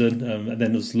across London, and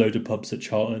then there's a load of pubs at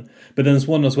Charlton. But then there's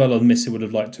one as well I'd miss. It would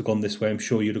have liked to have gone this way. I'm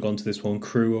sure you'd have gone to this one.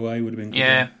 Crew away would have been good.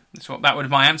 Yeah, that would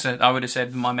have my answer. I would have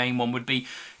said my main one would be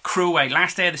Crew away.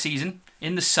 Last day of the season,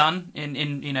 in the sun,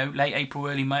 in late April,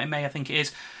 early May, I think it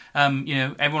is.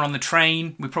 Everyone on the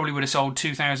train. We probably would have sold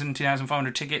 2,000,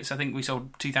 2,500 tickets. I think we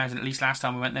sold 2,000 at least last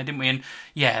time we went there, didn't we? And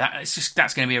yeah,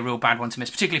 that's going to be a real bad one to miss,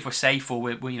 particularly if we're safe or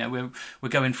we're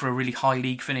going for a really high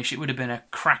league finish. It would have been a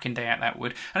cracking day out, that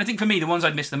would. And I think for me, the ones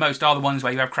I'd miss the most are the ones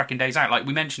where you have cracking days out. Like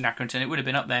we mentioned Accrington, it would have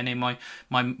been up there near my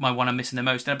one I'm missing the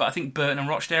most. But I think Burton and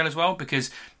Rochdale as well,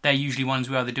 because they're usually ones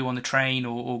we either do on the train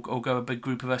or go a big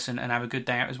group of us and have a good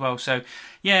day out as well. So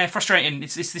yeah, frustrating.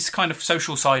 It's this kind of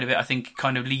social side of it, I think,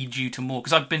 kind of leads you to more,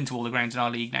 because I've been to all the grounds in our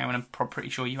league now, and I'm pretty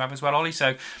sure you have as well, Ollie.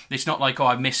 So it's not like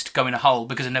I've missed going to Hull,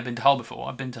 because I've never been to Hull before.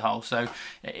 I've been to Hull, so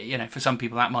for some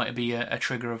people that might be a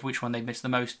trigger of which one they've missed the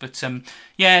most. But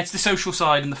it's the social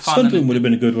side and the fun. Sunderland would have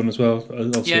been a good one as well.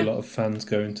 Obviously, a lot of fans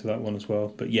go into that one as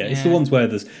well. But it's the ones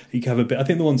where you can have a bit. I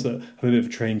think the ones that have a bit of a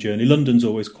train journey. London's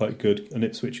always quite good, and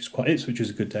Ipswich was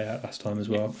a good day out last time as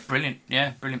well. Brilliant,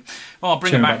 brilliant. Well, I'll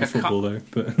bring it back. About the football though,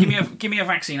 but give me a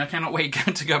vaccine. I cannot wait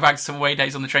to go back to some away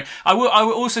days on the train. I will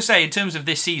also say, in terms of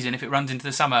this season, if it runs into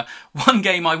the summer, one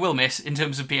game I will miss in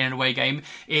terms of being an away game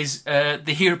is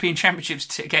the European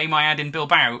Championships game I had in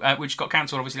Bilbao, which got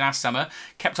cancelled obviously last summer.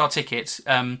 Kept our tickets,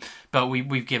 but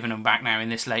we've given them back now in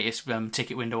this latest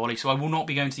ticket window, Ollie. So I will not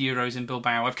be going to the Euros in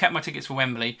Bilbao. I've kept my tickets for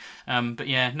Wembley, but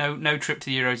no trip to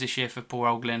the Euros this year for poor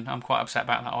old Glyn. I'm quite upset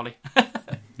about that, Ollie.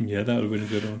 Yeah, that would have been a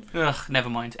good one. Ugh, never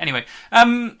mind. Anyway,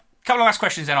 couple of last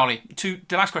questions then, Ollie. The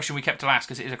last question we kept to last,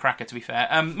 because it is a cracker, to be fair.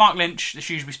 Mark Lynch, the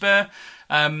Shrewsbury Spur.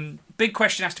 Big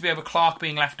question has to be over Clark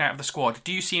being left out of the squad.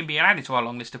 Do you see him being added to our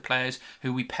long list of players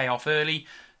who we pay off early?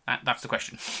 That's the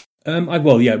question. We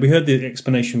heard the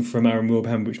explanation from Aaron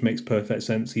Wilbraham, which makes perfect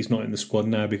sense. He's not in the squad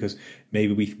now because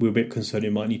maybe we're a bit concerned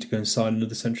he might need to go and sign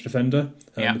another central defender,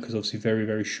 because obviously very,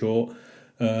 very short.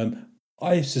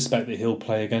 I suspect that he'll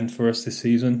play again for us this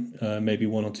season, maybe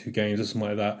one or two games or something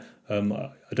like that.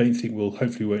 I don't think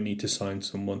hopefully won't need to sign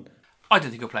someone. I don't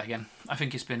think he'll play again. I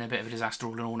think it's been a bit of a disaster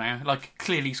all in all now. Like,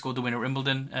 clearly he scored the winner at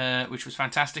Wimbledon, which was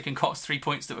fantastic, and got us 3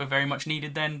 points that were very much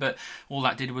needed then, but all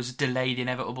that did was delay the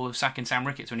inevitable of sacking Sam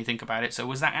Ricketts when you think about it. So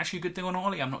was that actually a good thing or not,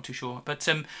 Ollie? I'm not too sure. But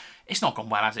it's not gone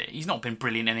well, has it? He's not been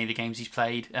brilliant in any of the games he's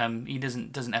played. He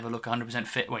doesn't ever look 100%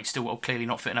 fit. Well, he's still clearly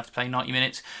not fit enough to play 90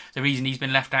 minutes. The reason he's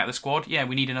been left out of the squad,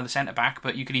 we need another centre-back,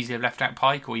 but you could easily have left out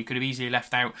Pike, or you could have easily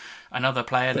left out another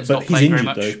player that's not played very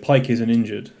much. But he's injured, though. Pike isn't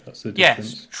injured. That's the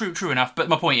difference. Yes, true enough. But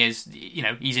my point is,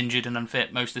 he's injured and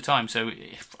unfit most of the time, so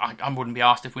I wouldn't be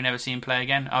asked if we never see him play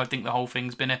again. I would think the whole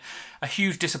thing's been a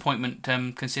huge disappointment,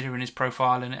 considering his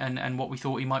profile and what we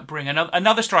thought he might bring.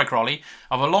 Another striker, Ollie,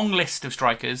 of a long list of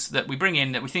strikers that we bring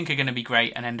in that we think are going to be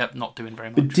great and end up not doing very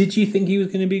much. But did you think he was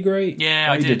going to be great?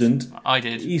 Yeah, I didn't. I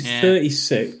did. He's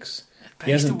 36. But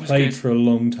he hasn't played for a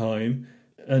long time.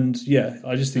 And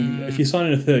I just think if you're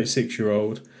signing a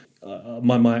 36-year-old,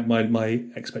 my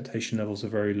expectation levels are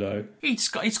very low. He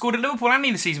scored at Liverpool, hadn't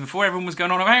he, the season before everyone was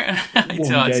going on about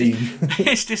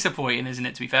it's disappointing, isn't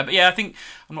it, to be fair? But I'm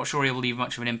not sure he'll leave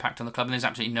much of an impact on the club, and there's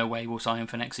absolutely no way we'll sign him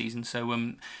for next season. So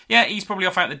he's probably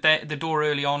off out the door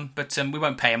early on, but we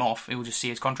won't pay him off. We'll just see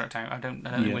his contract out. I don't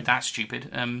think we're that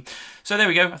stupid. So there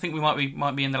we go. I think we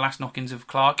might be in the last knock-ins of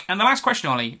Clark. And the last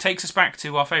question, Ollie, takes us back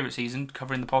to our favourite season,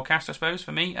 covering the podcast, I suppose,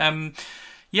 for me.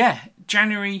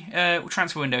 January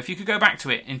transfer window. If you could go back to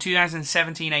it in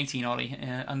 2017-18, Ollie,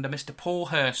 under Mr. Paul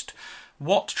Hurst,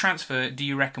 what transfer do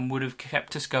you reckon would have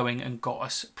kept us going and got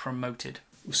us promoted?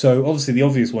 So obviously the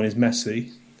obvious one is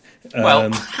Messi. Well,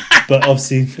 but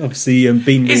obviously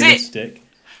being realistic.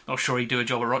 Not sure he'd do a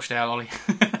job at Rochdale, Ollie.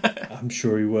 I'm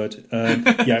sure he would.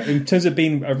 Yeah, in terms of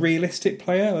being a realistic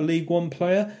player, a League One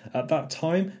player at that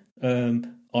time,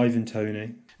 Ivan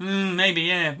Toney. Maybe,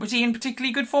 yeah. Was he in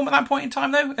particularly good form at that point in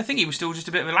time, though? I think he was still just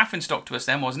a bit of a laughingstock to us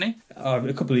then, wasn't he?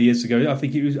 A couple of years ago, I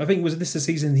think was this the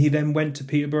season he then went to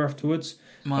Peterborough afterwards?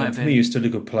 Might have for been. me, he was still a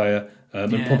good player.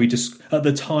 And probably just at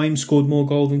the time scored more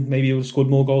goals than maybe he would have scored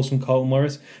more goals from Carlton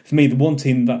Morris. For me, the one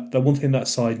thing that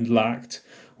side lacked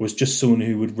was just someone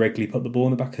who would regularly put the ball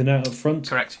in the back of the net up front.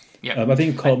 Correct. Yeah. I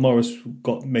think Carlton Morris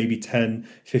got maybe 10,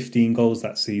 15 goals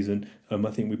that season.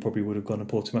 I think we probably would have gone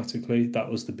up automatically.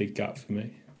 That was the big gap for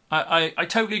me. I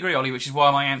totally agree, Ollie, which is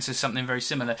why my answer is something very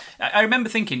similar. I remember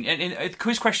thinking, a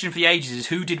quiz question for the ages is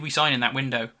who did we sign in that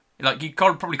window? Like, you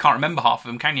probably can't remember half of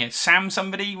them, can you? Sam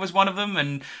somebody was one of them,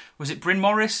 and was it Bryn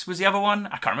Morris was the other one?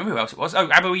 I can't remember who else it was. Oh,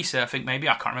 Abu Issa, I think maybe.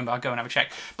 I can't remember. I'll go and have a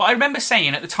check. But I remember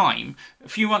saying at the time, a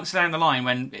few months down the line,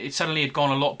 when it suddenly had gone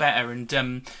a lot better and,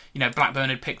 Blackburn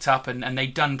had picked up and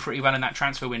they'd done pretty well in that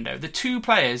transfer window, the two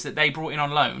players that they brought in on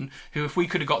loan, who if we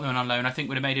could have got them on loan, I think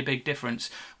would have made a big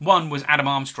difference. One was Adam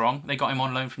Armstrong. They got him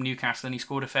on loan from Newcastle and he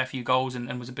scored a fair few goals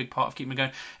and was a big part of keeping it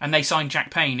going. And they signed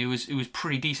Jack Payne, who was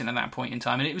pretty decent at that point in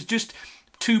time. And it was just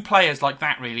two players like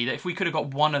that, really, that if we could have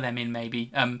got one of them in,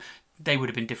 maybe they would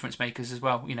have been difference makers as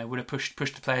well. Would have pushed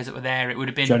the players that were there. It would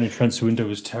have been. January transfer window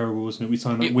was terrible, wasn't it? We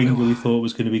signed that winger we thought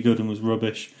was going to be good and was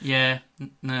rubbish. Yeah,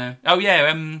 no. Oh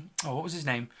yeah. What was his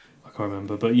name? I can't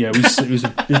remember, but yeah, it was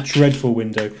a dreadful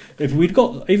window. Even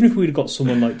if we'd got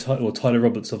someone like Tyler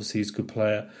Roberts, obviously he's a good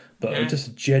player, but just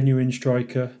a genuine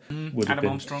striker would have Adam been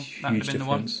Armstrong, huge that would have been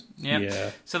difference. the one.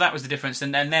 Yeah. So that was the difference.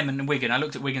 And then them and Wigan, I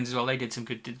looked at Wigan as well, they did some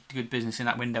good business in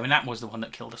that window, and that was the one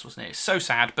that killed us, wasn't it? It's so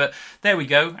sad, but there we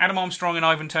go. Adam Armstrong and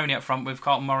Ivan Toney up front with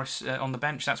Carlton Morris on the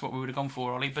bench. That's what we would have gone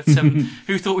for, Ollie. But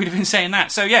who thought we'd have been saying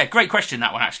that? So yeah, great question,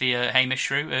 that one, actually, Hamish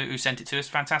Shrew, who sent it to us.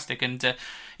 Fantastic, and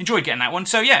enjoyed getting that one.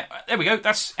 So yeah, there we go.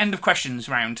 That's end of questions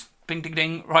round. Bing, ding,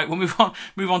 ding. Right, we'll move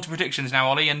on to predictions now,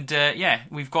 Ollie. And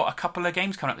we've got a couple of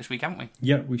games coming up this week, haven't we?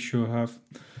 Yeah, we sure have.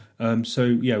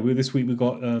 This week we've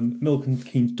got Milton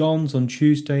Keynes Dons on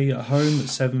Tuesday at home at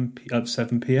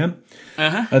 7 p.m.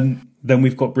 And then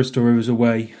we've got Bristol Rovers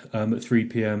away at 3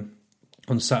 p.m.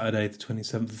 on Saturday, the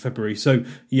 27th of February. So,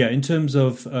 yeah, in terms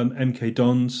of MK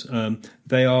Dons,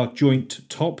 they are joint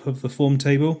top of the form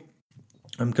table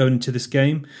going into this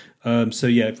game.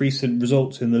 Recent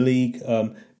results in the league,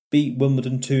 beat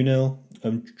Wimbledon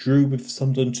 2-0, drew with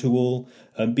Sunderland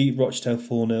 2-2, beat Rochdale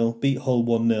 4-0, beat Hull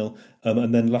 1-0,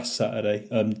 and then last Saturday,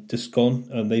 just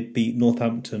gone, they beat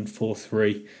Northampton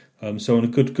 4-3. So on a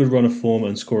good run of form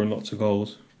and scoring lots of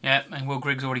goals. Yeah, and Will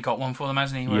Griggs already got one for them,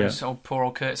 hasn't he? Whereas poor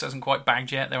old Curtis hasn't quite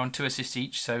bagged yet. They're on 2 assists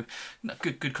each, so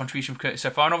good contribution from Curtis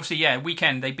so far. And obviously,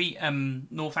 weekend, they beat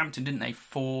Northampton, didn't they,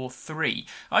 4-3.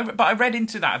 But I read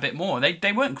into that a bit more.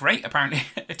 They weren't great, apparently,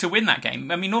 to win that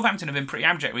game. I mean, Northampton have been pretty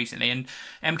abject recently, and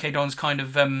MK Dons kind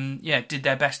of, did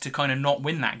their best to kind of not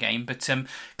win that game. But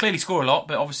clearly score a lot,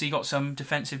 but obviously got some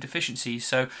defensive deficiencies.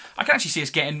 So I can actually see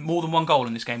us getting more than one goal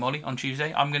in this game, Ollie, on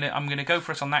Tuesday. I'm gonna go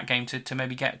for us on that game to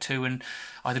maybe get 2 and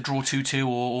either draw 2-2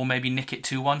 or maybe nick it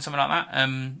 2-1, something like that.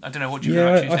 I don't know, what do you feel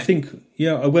about Tuesday?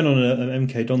 I went on an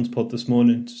MK Dons pod this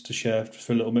morning just to share just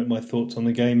for a little bit my thoughts on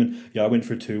the game, and I went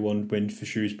for a 2-1 win for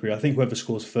Shrewsbury. I think whoever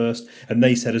scores first, and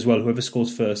they said as well, whoever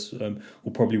scores first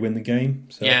will probably win the game.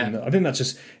 So I think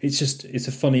that's it's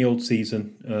a funny old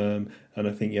season, and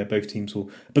I think both teams will.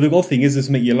 But the good thing is, this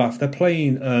make you laugh. They're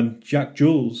playing Zach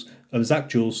Jules,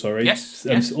 sorry. Yes.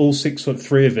 All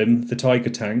 6'3" of him, the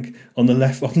Tiger Tank, on the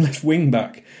left wing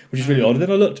back, which is really odd. And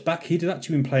then I looked back; he'd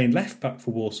actually been playing left back for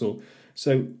Walsall.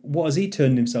 So what has he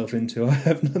turned himself into?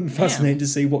 I'm fascinated to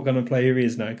see what kind of player he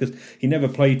is now, because he never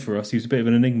played for us. He was a bit of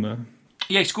an enigma.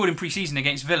 Yeah, he scored in pre-season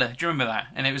against Villa. Do you remember that?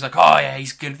 And it was like,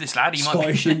 he's good, this lad. He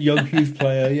Scottish young youth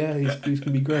player. Yeah, he's going to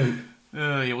be great.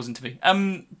 He wasn't to be.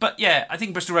 But yeah, I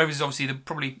think Bristol Rovers is obviously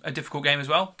probably a difficult game as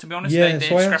well, to be honest. Yeah, they're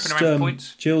so I scrapping asked around for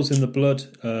points. Gilles in the Blood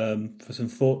for some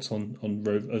thoughts on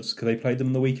Rovers, because they played them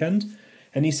on the weekend.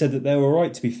 And he said that they were all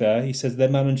right, to be fair. He says their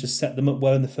manager set them up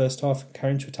well in the first half and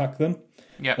carrying to attack them.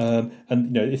 Yeah.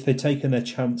 And if they'd taken their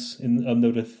chance, they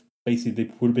would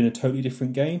have been a totally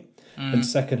different game. And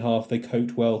second half, they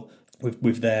coped well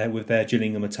with their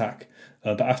Gillingham attack.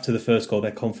 But after the first goal,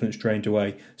 their confidence drained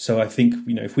away. So I think,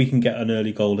 if we can get an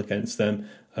early goal against them,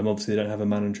 obviously they don't have a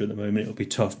manager at the moment, it'll be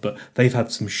tough. But they've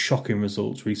had some shocking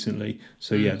results recently.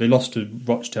 So they lost to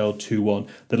Rochdale 2-1.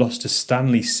 They lost to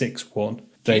Stanley 6-1.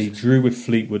 They drew with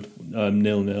Fleetwood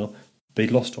 0-0. They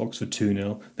lost to Oxford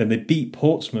 2-0. Then they beat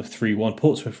Portsmouth 3-1.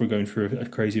 Portsmouth were going through a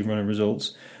crazy run of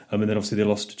results. And then obviously they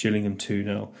lost to Gillingham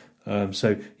 2-0.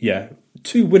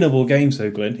 2 winnable games though,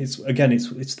 Glenn. It's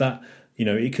that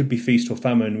it could be feast or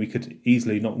famine. We could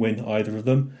easily not win either of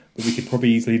them, but we could probably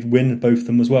easily win both of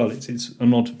them as well. It's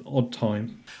an odd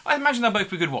time. I imagine they'll both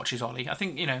be good watches, Ollie. I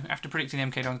think, after predicting the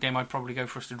MK Dons game, I'd probably go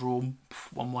for us to draw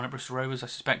 1-1 at Bristol Rovers. I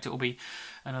suspect it will be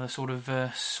another sort of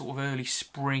early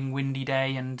spring windy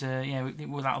day, and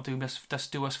that'll do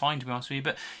us fine, to be honest with you.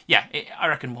 But yeah, I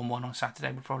reckon 1-1 on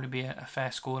Saturday would probably be a fair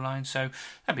scoreline. So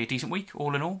that'd be a decent week,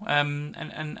 all in all.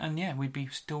 And yeah, we'd be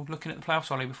still looking at the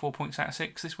playoffs, Ollie, with 4 points out of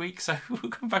 6 this week. So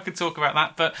we'll come back and talk about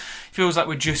that. But it feels like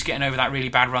we're just getting over that really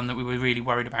bad run that we were really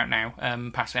worried about now,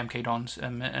 past MK Dons,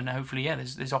 and hopefully,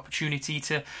 there's opportunity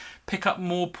to pick up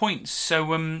more points. So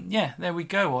there we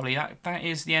go, Ollie. That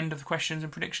is the end of the questions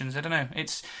and predictions. I don't know.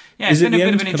 It's been a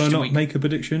bit of an interesting week. Can I not make a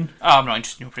prediction? Oh, I'm not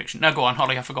interested in your prediction. No, go on,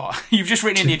 Ollie. I forgot. You've just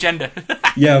written in the agenda.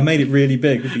 Yeah, I made it really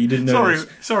big, but you didn't know.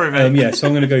 Sorry, mate. So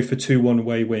I'm going to go for 2-1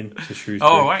 away win to Shrewsbury.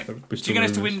 Oh, right. So you're going to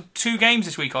have to win 2 games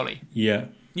this week, Ollie? Yeah.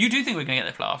 You do think we're going to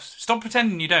get the playoffs? Stop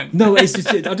pretending you don't. No, it's just,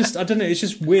 I don't know. It's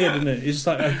just weird, isn't it? It's just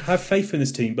like I have faith in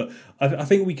this team, but I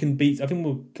think we can beat. I think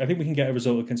we can get a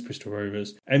result against Bristol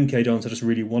Rovers. MK Dons, I just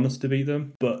really want us to beat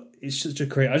them, but it's just a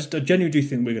great. I genuinely do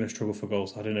think we're going to struggle for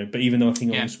goals. I don't know, but even though I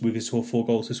think we can score 4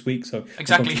 goals this week, so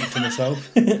exactly I'm to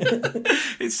myself.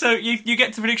 It's so you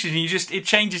get to predictions and it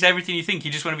changes everything you think.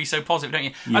 You just want to be so positive, don't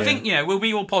you? Yeah. I think we'll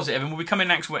be all positive, and we'll be coming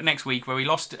next week where we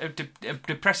lost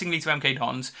depressingly to MK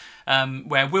Dons,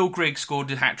 where Will Grigg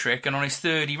scored a hat-trick, and on his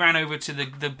third he ran over to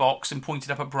the box and pointed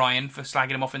up at Brian for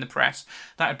slagging him off in the press.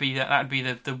 That'd be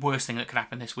the worst thing that could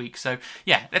happen this week. So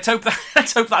yeah, let's hope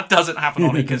that doesn't happen,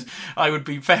 Ollie, because I would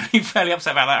be fairly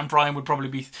upset about that, and Brian would probably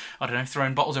be, I don't know,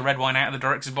 throwing bottles of red wine out of the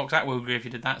director's box at Will Grigg if he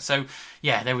did that. So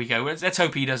yeah, there we go. Let's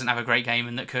hope he doesn't have a great game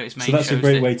and that Curtis Main. So that's a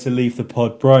great way to leave the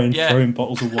pod, Brian, throwing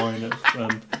bottles of wine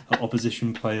at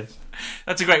opposition players.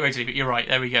 That's a great way to leave it. You're right.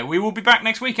 There we go. We will be back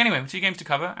next week anyway with 2 games to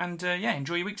cover, and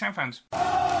enjoy your week, Town fans.